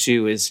connective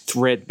tissue is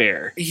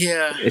threadbare.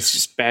 Yeah, it's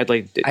just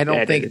badly. I don't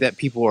edited. think that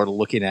people are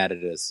looking at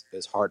it as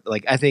hard.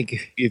 Like, I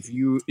think if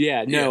you,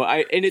 and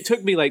it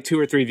took me like 2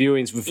 or 3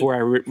 viewings before I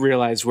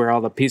realized where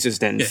all the pieces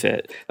didn't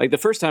fit. Like the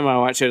first time I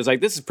watched it, I was like,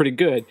 "This is pretty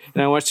good,"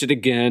 and I watched it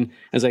again.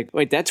 I was like,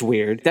 "Wait, that's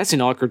weird. That's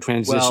an awkward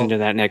transition to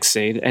that next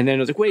scene." And then I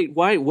was like, "Wait,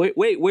 why? Wait,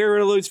 where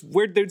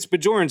did those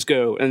Bajorans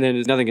go?" And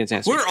then nothing gets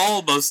answered. We're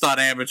almost not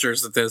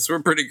amateurs at this.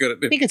 We're pretty good at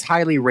it. I think it's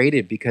highly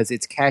rated because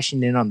it's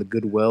cashing in on the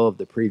goodwill of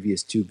the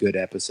previous 2 good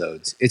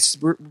episodes.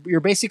 You're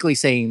basically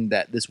saying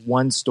that this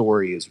one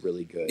story is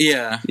really good.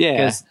 Yeah.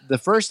 Because the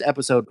first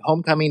episode,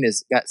 Homecoming,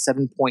 got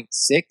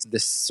 7.6. The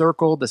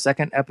Circle, the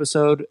second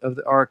episode of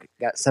the arc,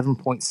 got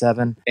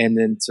 7.7, and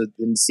then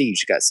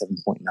Siege got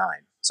 7.9.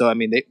 So, I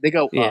mean, they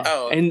go up.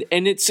 Oh. And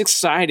it's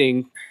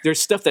exciting. There's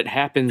stuff that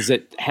happens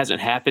that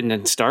hasn't happened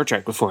in Star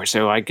Trek before,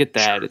 so I get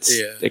that. Sure.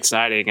 It's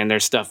exciting, and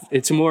there's stuff.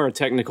 It's more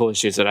technical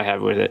issues that I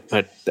have with it,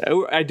 but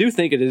I do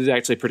think it is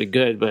actually pretty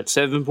good. But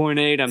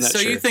 7.8, I'm not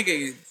sure. So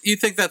you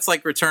think that's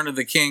like Return of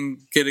the King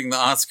getting the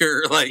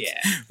Oscar? Like,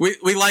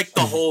 we like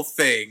the whole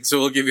thing, so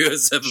we'll give you a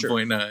 7.9.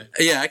 Sure.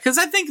 Yeah, because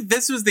I think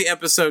this was the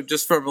episode,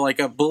 just from like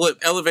a bullet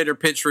elevator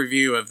pitch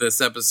review of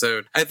this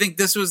episode. I think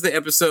this was the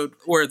episode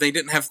where they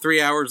didn't have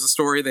 3 hours of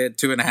story. They had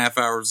 2.5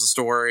 hours of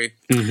story.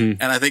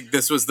 Mm-hmm. And I think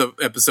this was the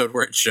episode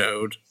where it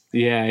showed.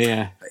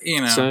 Yeah.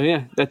 You know. So,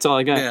 yeah, that's all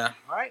I got. Yeah.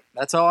 All right.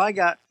 That's all I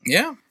got.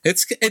 Yeah.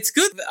 It's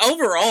good.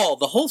 Overall,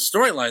 the whole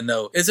storyline,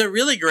 though, is a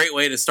really great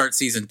way to start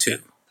season 2.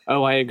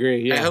 Oh, I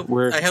agree. Yeah.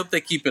 I hope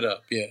they keep it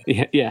up.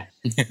 Yeah. Yeah.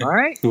 All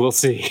right. We'll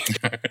see.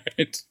 All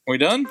right. We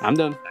done? I'm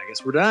done. I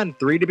guess we're done.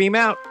 3 to beam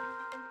out.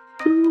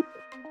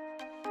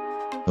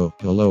 Oh,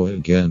 hello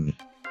again.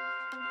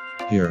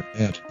 Here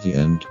at the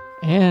end.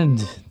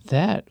 And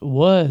that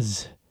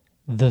was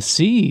The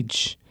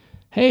Siege.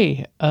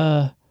 Hey,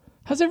 how's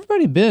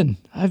everybody been?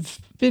 I've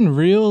been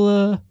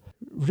real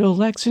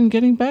lax in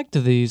getting back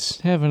to these,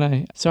 haven't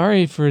I?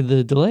 Sorry for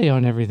the delay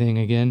on everything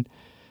again.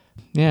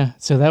 Yeah,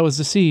 so that was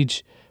The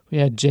Siege. We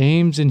had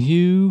James and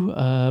Hugh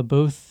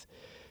both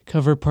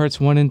cover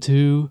parts 1 and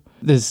 2.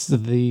 This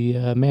is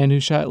the Man Who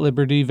Shot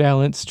Liberty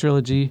Valance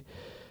trilogy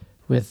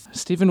with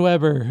Steven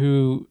Weber,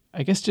 who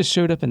I guess just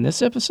showed up in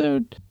this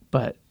episode.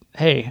 But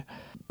hey,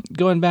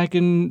 going back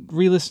and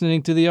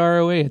re-listening to the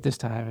ROA at this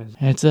time,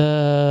 it's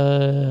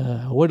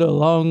what a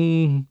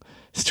long,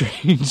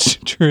 strange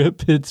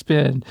trip it's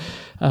been.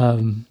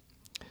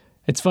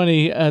 It's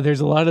funny. There's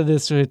a lot of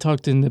this. I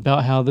talked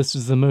about how this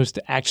is the most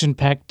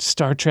action-packed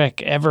Star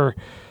Trek ever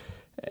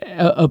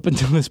up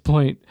until this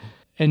point.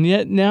 And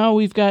yet now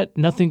we've got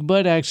nothing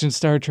but action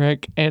Star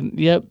Trek. And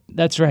yep,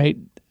 that's right.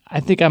 I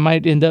think I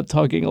might end up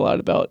talking a lot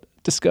about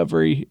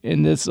Discovery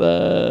in this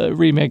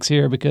remix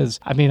here because,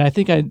 I mean, I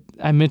think I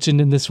mentioned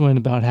in this one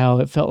about how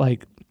it felt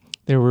like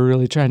they were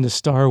really trying to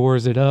Star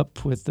Wars it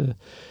up with the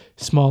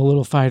small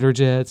little fighter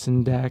jets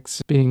and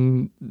Dax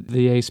being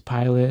the ace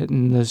pilot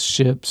and the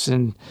ships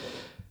and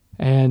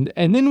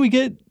then we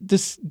get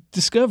this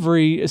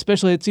Discovery,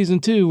 especially at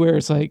season 2, where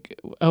it's like,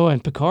 oh,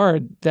 and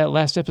Picard, that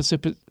last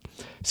episode,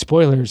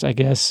 spoilers, I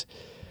guess.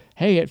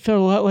 Hey, it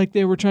felt a lot like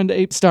they were trying to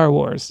ape Star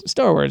Wars.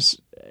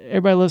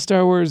 Everybody loves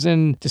Star Wars,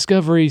 and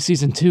Discovery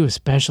season 2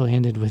 especially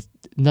ended with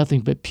nothing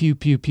but pew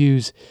pew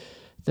pews.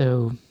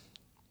 Though,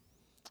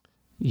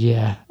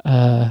 yeah,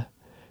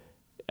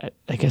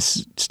 I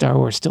guess Star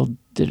Wars still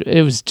did.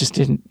 It was just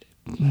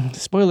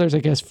spoilers, I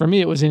guess. For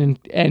me, it was an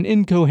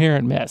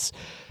incoherent mess.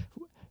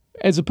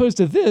 As opposed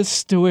to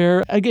this, to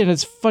where, again,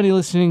 it's funny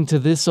listening to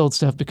this old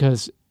stuff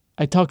because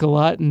I talk a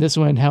lot in this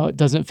one how it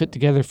doesn't fit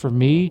together for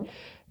me.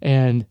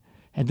 And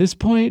at this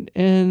point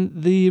in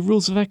the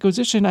Rules of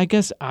Acquisition, I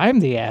guess I'm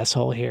the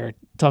asshole here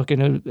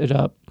talking it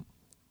up,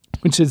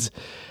 which is,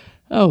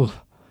 how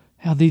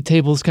the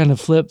tables kind of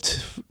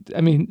flipped.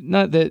 I mean,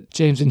 not that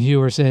James and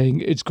Hugh are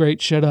saying, it's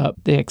great, shut up.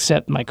 They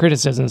accept my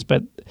criticisms,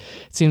 but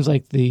it seems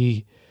like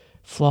the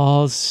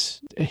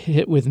flaws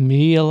hit with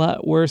me a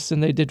lot worse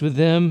than they did with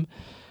them.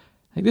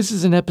 Like, this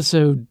is an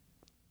episode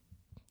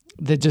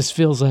that just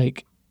feels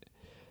like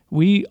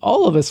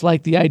all of us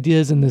like the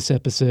ideas in this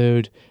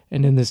episode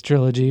and in this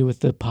trilogy with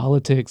the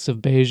politics of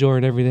Bajor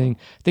and everything.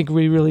 I think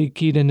we really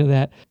keyed into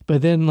that.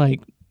 But then, like,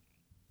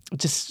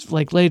 just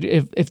like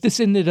later, if this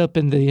ended up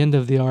in the end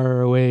of the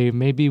ROA,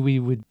 maybe we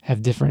would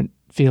have different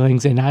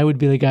feelings, and I would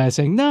be the guy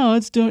saying, no,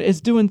 it's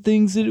doing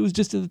things that it was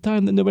just at the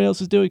time that nobody else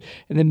was doing.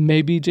 And then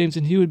maybe James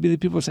and Hugh would be the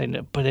people saying,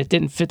 no, but it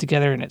didn't fit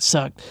together and it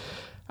sucked.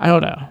 I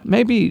don't know.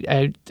 Maybe,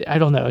 I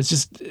don't know. It's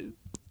just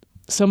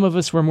some of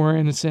us were more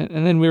innocent,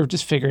 and then we were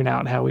just figuring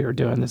out how we were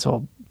doing this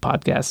whole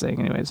podcast thing.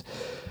 Anyways,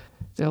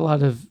 there's a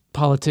lot of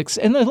politics,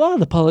 and a lot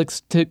of the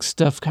politics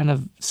stuff kind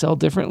of sell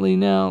differently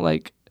now.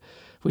 Like,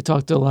 we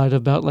talked a lot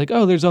about, like,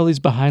 oh, there's all these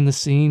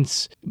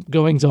behind-the-scenes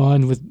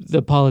goings-on with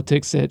the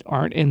politics that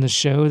aren't in the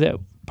show that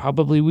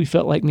probably we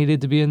felt like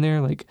needed to be in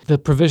there. Like, the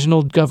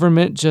provisional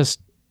government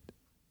just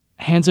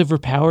hands over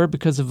power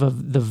because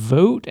of the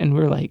vote, and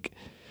we're like,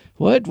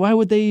 what? Why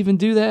would they even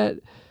do that?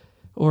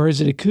 Or is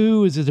it a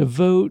coup? Is it a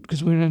vote?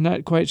 Because we're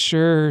not quite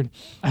sure.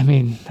 I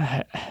mean,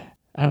 I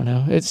don't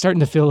know. It's starting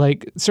to feel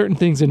like certain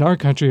things in our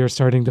country are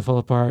starting to fall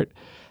apart.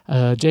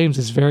 James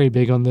is very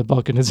big on the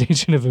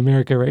balkanization of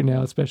America right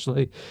now,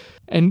 especially.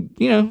 And,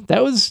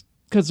 that was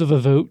because of a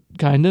vote,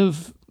 kind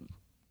of,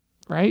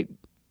 right?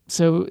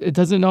 So it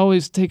doesn't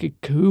always take a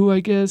coup, I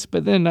guess.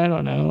 But then, I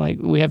don't know, like,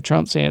 we have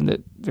Trump saying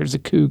that there's a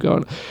coup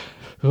going.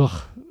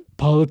 Ugh,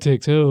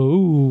 politics. I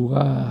don't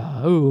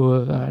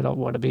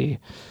want to be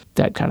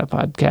that kind of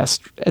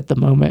podcast at the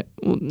moment.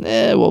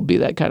 We'll be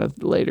that kind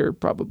of later,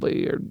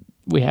 probably, or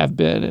we have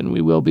been, and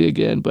we will be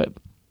again. But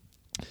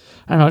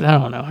I don't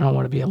know. I don't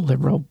want to be a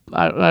liberal.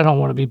 I don't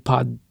want to be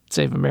Pod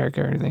Save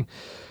America or anything.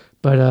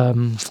 But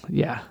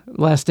yeah,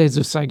 Last Days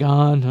of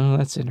Saigon. Oh,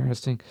 that's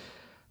interesting.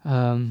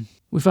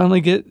 We finally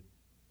get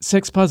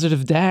sex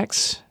positive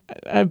Dax.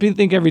 I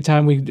think every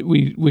time we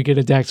get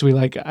a Dax we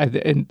like,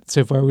 and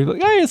so far we're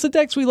like, hey, it's a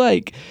Dax we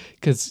like,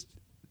 because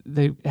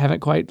they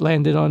haven't quite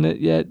landed on it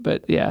yet.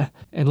 But yeah,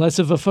 and less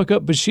of a fuck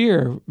up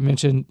Bashir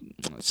mentioned.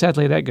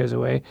 Sadly, that goes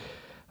away.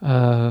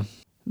 The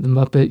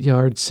Muppet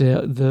yard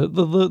sale, the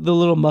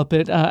little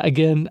Muppet.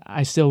 Again,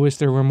 I still wish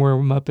there were more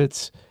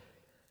Muppets.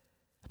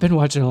 I've been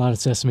watching a lot of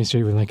Sesame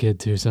Street with my kid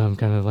too, so I'm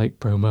kind of like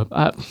pro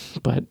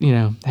Muppet. But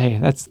hey,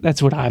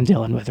 that's what I'm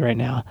dealing with right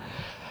now.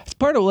 It's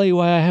partly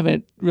why I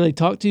haven't really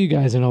talked to you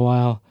guys in a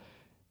while.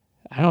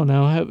 I don't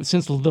know,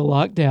 since the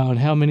lockdown,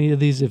 how many of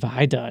these have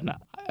I done?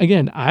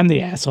 Again, I'm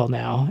the asshole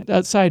now.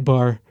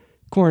 Sidebar,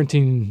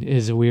 quarantine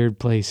is a weird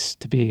place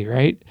to be,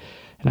 right?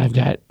 And I've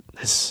got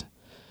this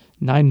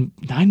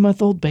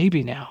 9-month-old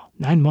baby now.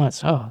 9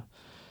 months. Oh,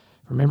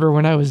 remember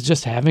when I was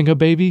just having a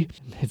baby?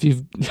 If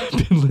you've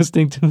been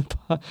listening to the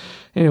pod.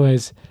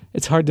 Anyways,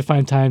 it's hard to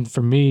find time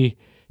for me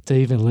to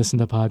even listen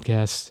to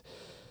podcasts,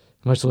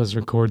 much less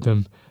record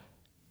them.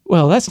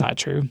 Well, that's not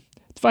true.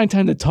 To find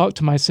time to talk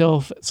to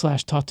myself /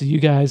 talk to you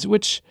guys,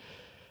 which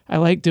I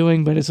like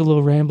doing, but it's a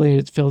little rambly.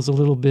 It feels a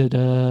little bit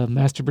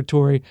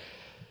masturbatory,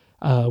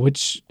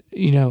 which,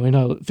 in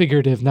a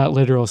figurative, not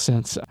literal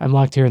sense. I'm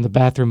locked here in the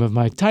bathroom of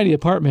my tiny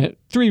apartment,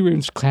 3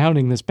 rooms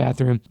clowning this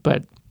bathroom,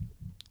 but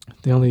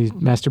the only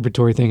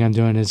masturbatory thing I'm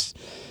doing is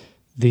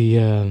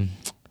the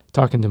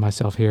talking to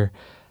myself here.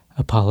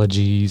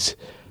 Apologies.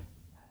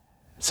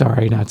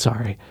 Sorry, not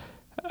sorry.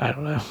 I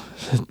don't know.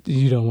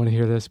 You don't want to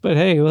hear this, but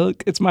hey,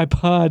 look, it's my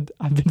pod.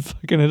 I've been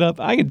fucking it up.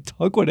 I can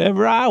talk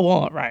whatever I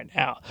want right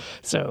now.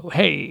 So,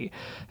 hey,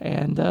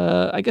 and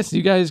I guess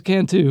you guys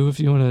can too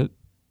if you want to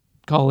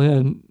call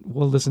in.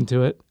 We'll listen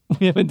to it.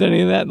 We haven't done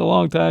any of that in a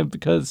long time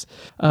because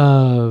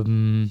what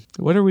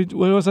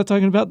was I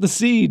talking about? The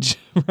Siege,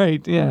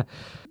 right? Yeah.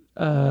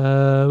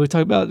 We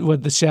talked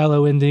about the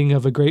shallow ending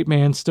of A Great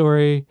Man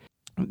story,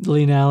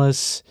 Lee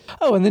Nallis.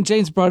 Oh, and then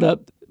James brought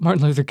up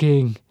Martin Luther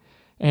King,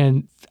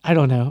 and I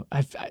don't know.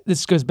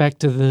 This goes back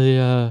to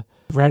the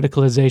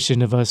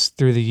radicalization of us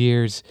through the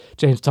years.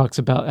 James talks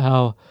about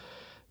how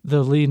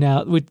the Lee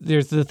Nallis,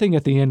 there's the thing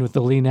at the end with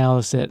the Lee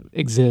Nallis that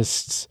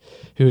exists,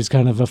 who's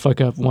kind of a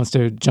fuck up, wants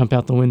to jump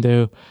out the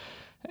window,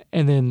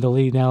 and then the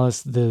Lee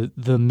Nallis,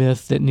 the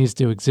myth that needs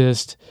to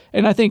exist.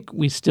 And I think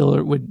we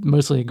still would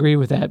mostly agree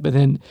with that. But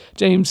then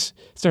James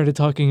started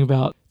talking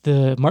about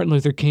the Martin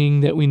Luther King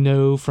that we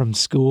know from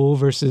school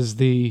versus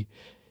the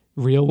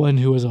real one,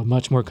 who was a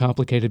much more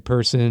complicated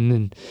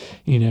person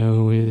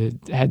and,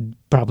 had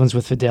problems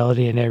with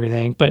fidelity and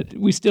everything. But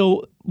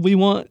we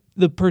want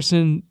the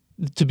person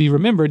to be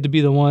remembered to be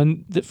the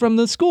one that from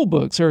the school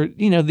books, or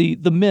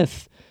the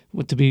myth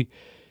to be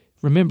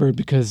remembered,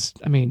 because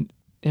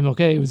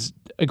MLK was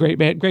a great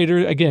man,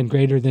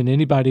 greater than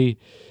anybody,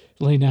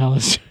 Lee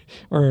Nallis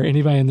or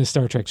anybody in the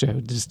Star Trek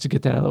show, just to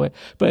get that out of the way.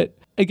 But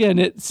again,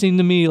 it seemed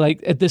to me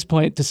like at this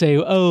point to say,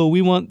 oh,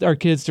 we want our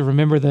kids to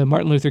remember the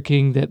Martin Luther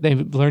King that they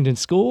learned in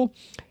school.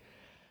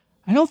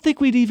 I don't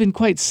think we'd even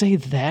quite say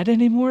that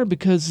anymore,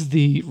 because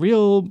the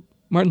real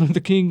Martin Luther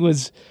King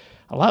was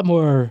a lot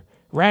more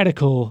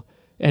radical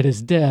at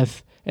his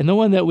death, and the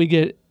one that we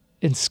get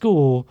in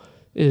school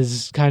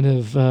is kind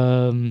of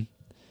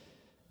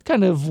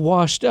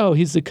washed. Oh,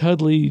 he's the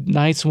cuddly,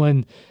 nice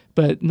one,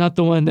 but not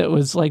the one that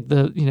was like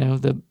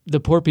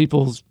the poor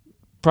people's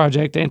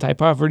project,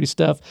 anti-poverty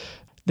stuff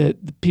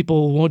that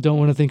people don't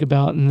want to think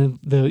about, and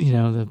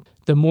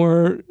the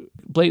more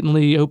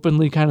blatantly,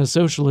 openly kind of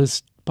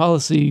socialist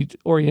policy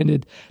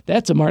oriented.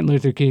 That's a Martin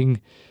Luther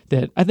King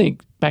that I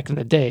think back in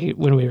the day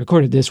when we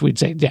recorded this, we'd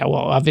say, yeah, well,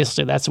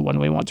 obviously that's the one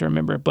we want to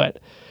remember.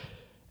 But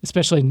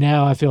especially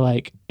now, I feel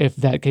like if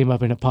that came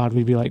up in a pod,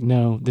 we'd be like,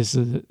 no, this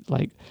is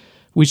like,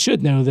 we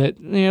should know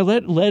that,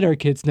 let our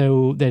kids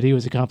know that he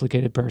was a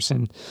complicated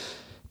person.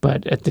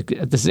 But at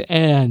this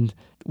end,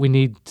 we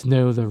need to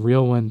know the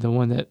real one, the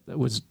one that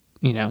was,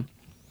 I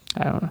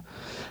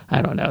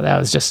don't know. That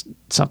was just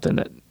something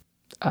that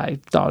I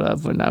thought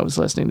of when I was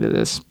listening to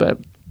this. But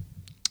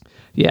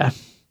yeah.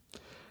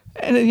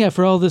 And yeah,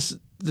 for all this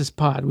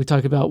pod, we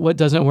talk about what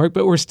doesn't work,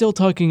 but we're still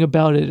talking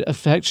about it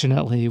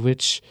affectionately,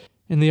 which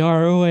in the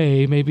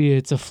ROA, maybe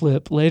it's a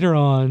flip later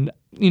on,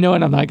 and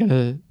I'm not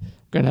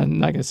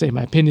gonna say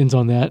my opinions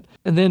on that.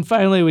 And then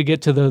finally we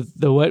get to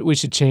the what we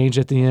should change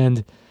at the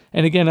end.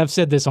 And again, I've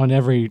said this on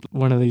every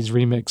one of these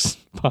remix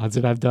pods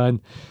that I've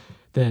done,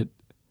 that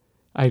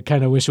I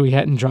kind of wish we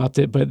hadn't dropped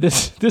it, but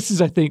this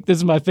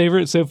is my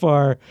favorite so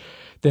far.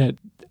 That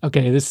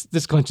okay,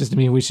 this clinches to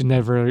me. We should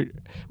never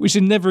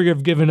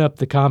have given up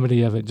the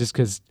comedy of it, just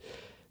because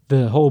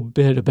the whole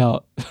bit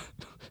about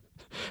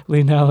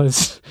Lee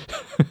Nallis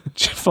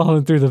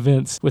falling through the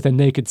vents with a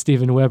naked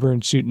Steven Weber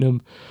and shooting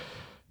him.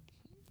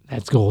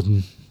 That's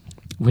golden.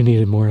 We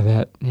needed more of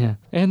that. Yeah.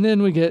 And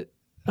then we get,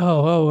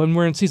 and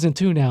we're in season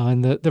 2 now,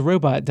 and the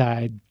robot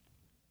died,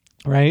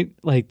 right?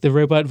 Like the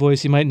robot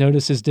voice you might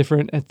notice is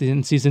different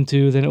in season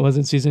 2 than it was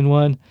in season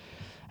 1.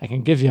 I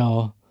can give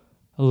y'all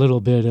a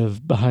little bit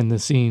of behind the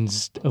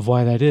scenes of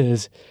why that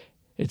is.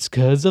 It's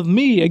because of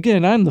me.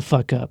 Again, I'm the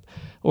fuck up.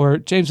 Or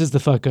James is the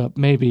fuck up,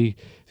 maybe.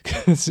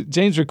 Because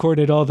James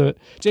did all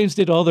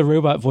the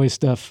robot voice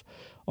stuff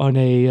on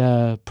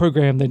a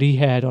program that he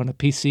had on a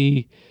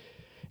PC,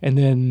 and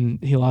then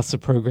he lost the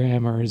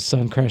program, or his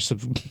son crashed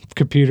the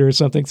computer or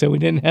something, so we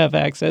didn't have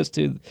access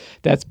to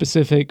that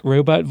specific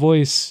robot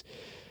voice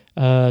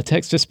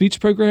text-to-speech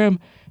program.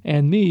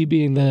 And me,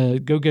 being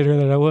the go-getter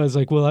that I was,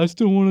 like, well, I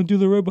still want to do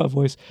the robot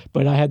voice,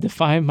 but I had to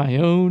find my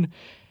own,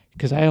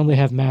 because I only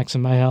have Macs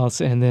in my house,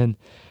 and then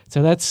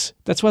so that's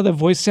why the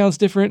voice sounds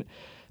different.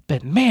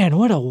 But man,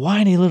 what a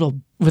whiny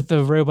little with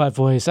the robot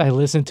voice. I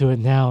listen to it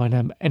now,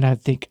 and I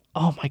think,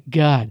 oh my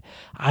God,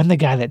 I'm the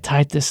guy that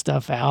typed this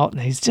stuff out.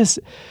 And he's just,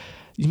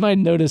 you might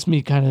notice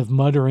me kind of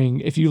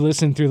muttering if you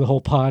listen through the whole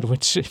pod.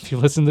 Which, if you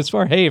listen this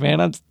far, hey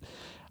man,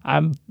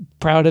 I'm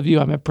proud of you.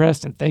 I'm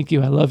impressed, and thank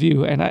you. I love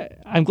you, and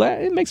I'm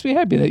glad. It makes me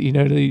happy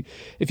that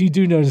if you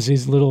do notice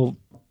these little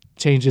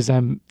changes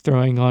I'm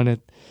throwing on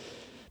it.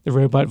 The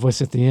robot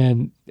voice at the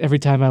end, every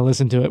time I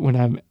listen to it when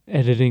I'm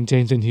editing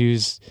James and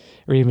Hughes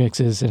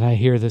remixes and I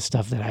hear the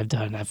stuff that I've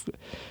done,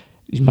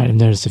 you might have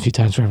noticed a few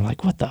times where I'm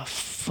like, what the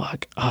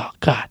fuck? Oh,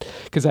 God.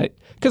 Because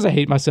I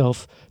hate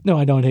myself. No,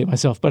 I don't hate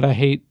myself, but I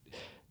hate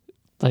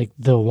like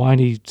the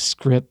whiny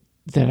script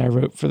that I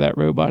wrote for that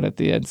robot at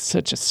the end.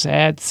 Such a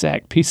sad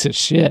sack piece of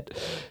shit.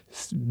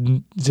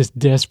 Just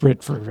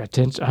desperate for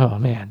attention. Oh,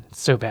 man.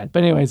 It's so bad.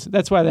 But anyways,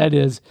 that's why that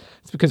is.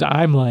 It's because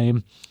I'm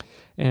lame.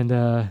 And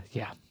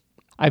yeah.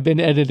 I've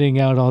been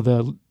editing out all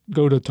the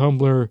go to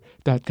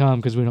tumblr.com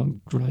because we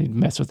don't really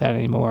mess with that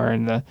anymore.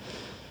 And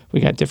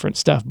we got different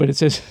stuff. But it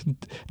says,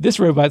 this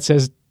robot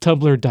says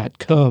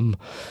tumblr.com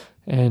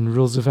and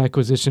rules of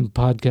acquisition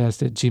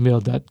podcast at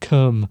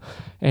gmail.com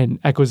and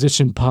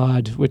acquisition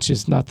pod, which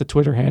is not the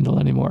Twitter handle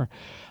anymore.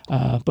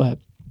 But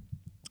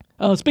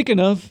speaking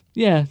of,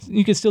 yeah,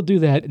 you can still do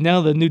that.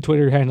 Now the new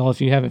Twitter handle,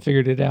 if you haven't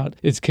figured it out,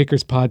 it's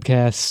Kickers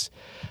Podcasts.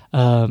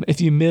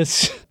 If you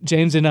miss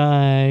James and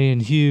I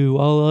and Hugh,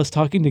 all of us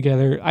talking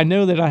together, I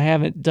know that I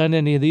haven't done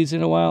any of these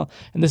in a while,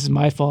 and this is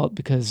my fault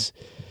because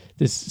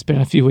it's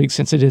been a few weeks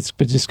since it is,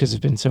 but just because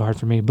it's been so hard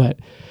for me. But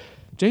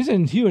James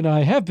and Hugh and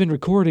I have been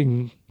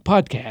recording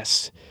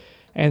podcasts,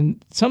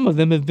 and some of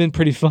them have been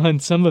pretty fun.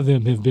 Some of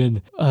them have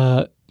been,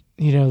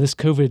 this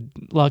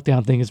COVID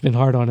lockdown thing has been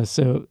hard on us.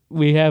 So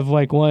we have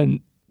like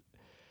one.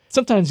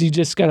 Sometimes you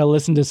just got to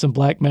listen to some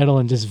black metal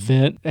and just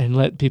vent and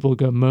let people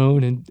go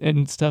moan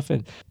and stuff.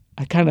 And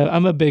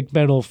I'm a big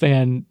metal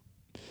fan.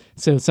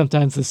 So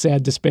sometimes the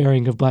sad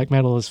despairing of black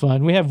metal is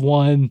fun. We have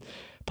one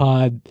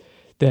pod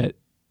that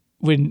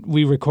when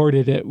we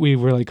recorded it, we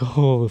were like,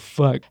 oh,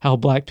 fuck, how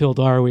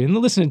black-pilled are we? And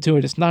listening to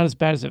it, it's not as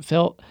bad as it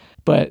felt.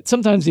 But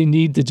sometimes you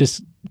need to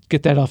just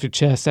get that off your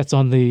chest. That's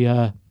on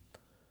the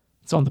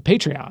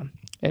Patreon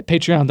at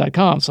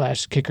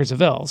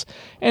patreon.com/kickersofels.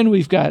 And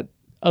we've got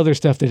other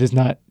stuff that is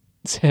not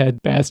sad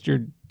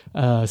bastard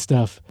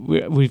stuff.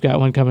 We've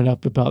got one coming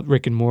up about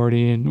Rick and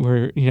Morty, and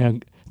we're,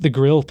 the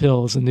Grill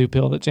Pill is a new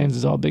pill that James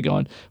is all big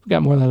on. We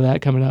got more of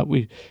that coming up.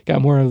 We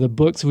got more of the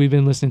books we've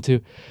been listening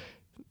to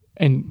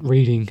and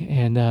reading.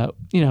 And,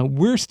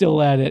 we're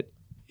still at it.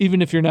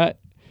 Even if you're not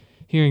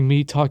hearing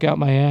me talk out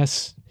my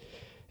ass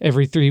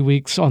every 3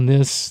 weeks on the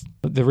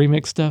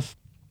remix stuff,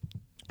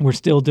 we're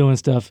still doing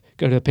stuff.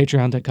 Go to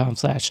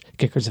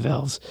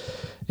patreon.com/kickersofels.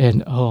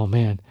 And, oh,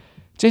 man.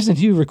 Jason and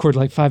Hugh record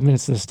like 5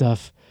 minutes of this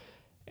stuff,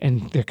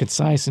 and they're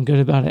concise and good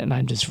about it, and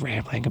I'm just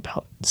rambling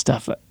about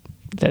stuff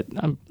that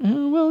I'm,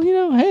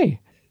 hey,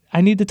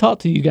 I need to talk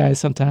to you guys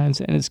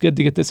sometimes, and it's good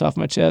to get this off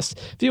my chest.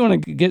 If you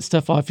want to get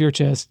stuff off your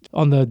chest,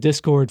 on the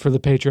Discord for the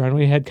Patreon,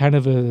 we had kind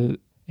of a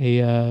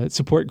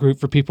support group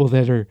for people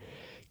that are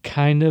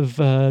kind of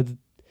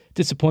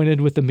disappointed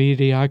with the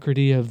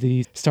mediocrity of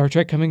the Star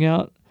Trek coming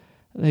out.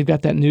 They've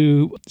got that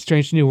new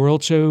Strange New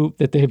World show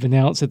that they've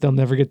announced that they'll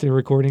never get to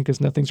recording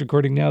because nothing's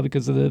recording now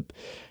because of the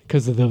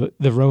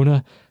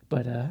Rona.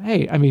 But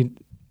hey, I mean,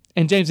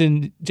 and James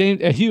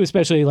Hugh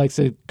especially likes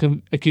to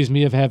accuse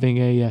me of having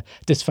a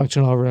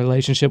dysfunctional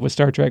relationship with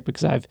Star Trek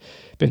because I've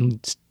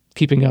been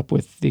keeping up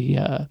with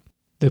the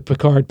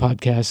Picard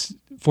podcast,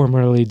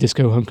 formerly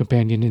Disco Home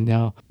Companion, and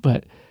now.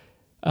 But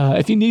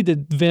if you need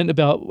to vent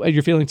about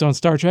your feelings on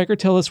Star Trek or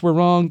tell us we're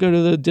wrong, go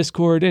to the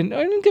Discord and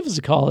give us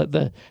a call at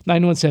the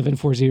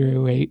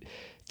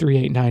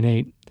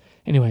 917-408-3898.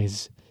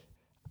 Anyways,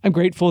 I'm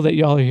grateful that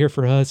y'all are here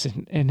for us,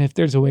 and if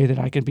there's a way that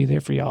I can be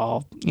there for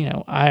y'all,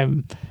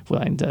 I'm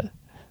willing to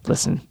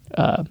listen,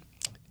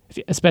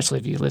 especially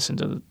if you listen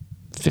to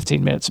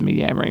 15 minutes of me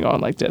yammering on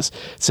like this.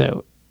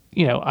 So,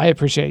 I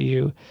appreciate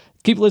you.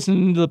 Keep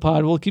listening to the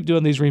pod. We'll keep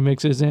doing these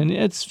remixes, and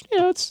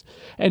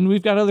and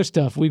we've got other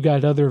stuff. We've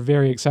got other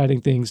very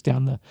exciting things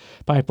down the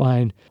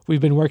pipeline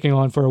we've been working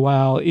on for a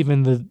while.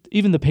 Even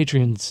the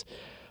patrons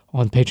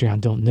on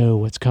Patreon don't know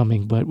what's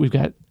coming, but we've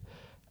got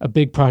a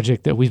big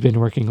project that we've been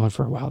working on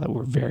for a while that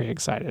we're very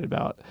excited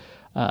about.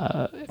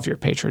 If you're a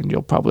patron,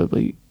 you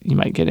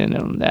might get in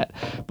on that,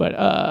 but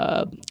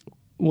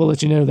we'll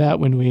let you know that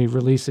when we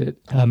release it.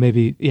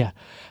 Maybe, yeah.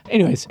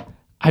 Anyways,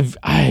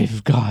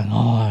 I've gone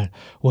on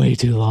way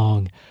too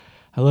long.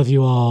 I love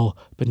you all,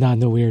 but not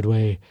in a weird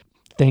way.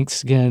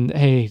 Thanks again.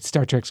 Hey,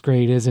 Star Trek's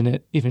great, isn't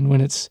it? Even when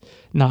it's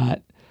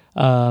not.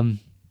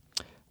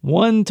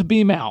 One to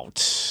beam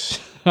out.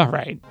 All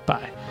right,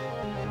 bye.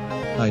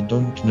 I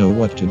don't know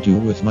what to do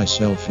with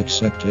myself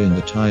except in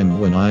the time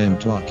when I am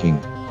talking.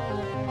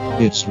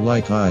 It's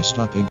like I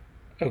stop.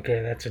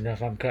 Okay, that's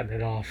enough. I'm cutting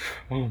it off.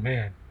 Oh,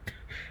 man.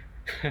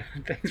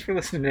 Thanks for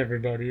listening,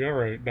 everybody. All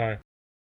right, bye.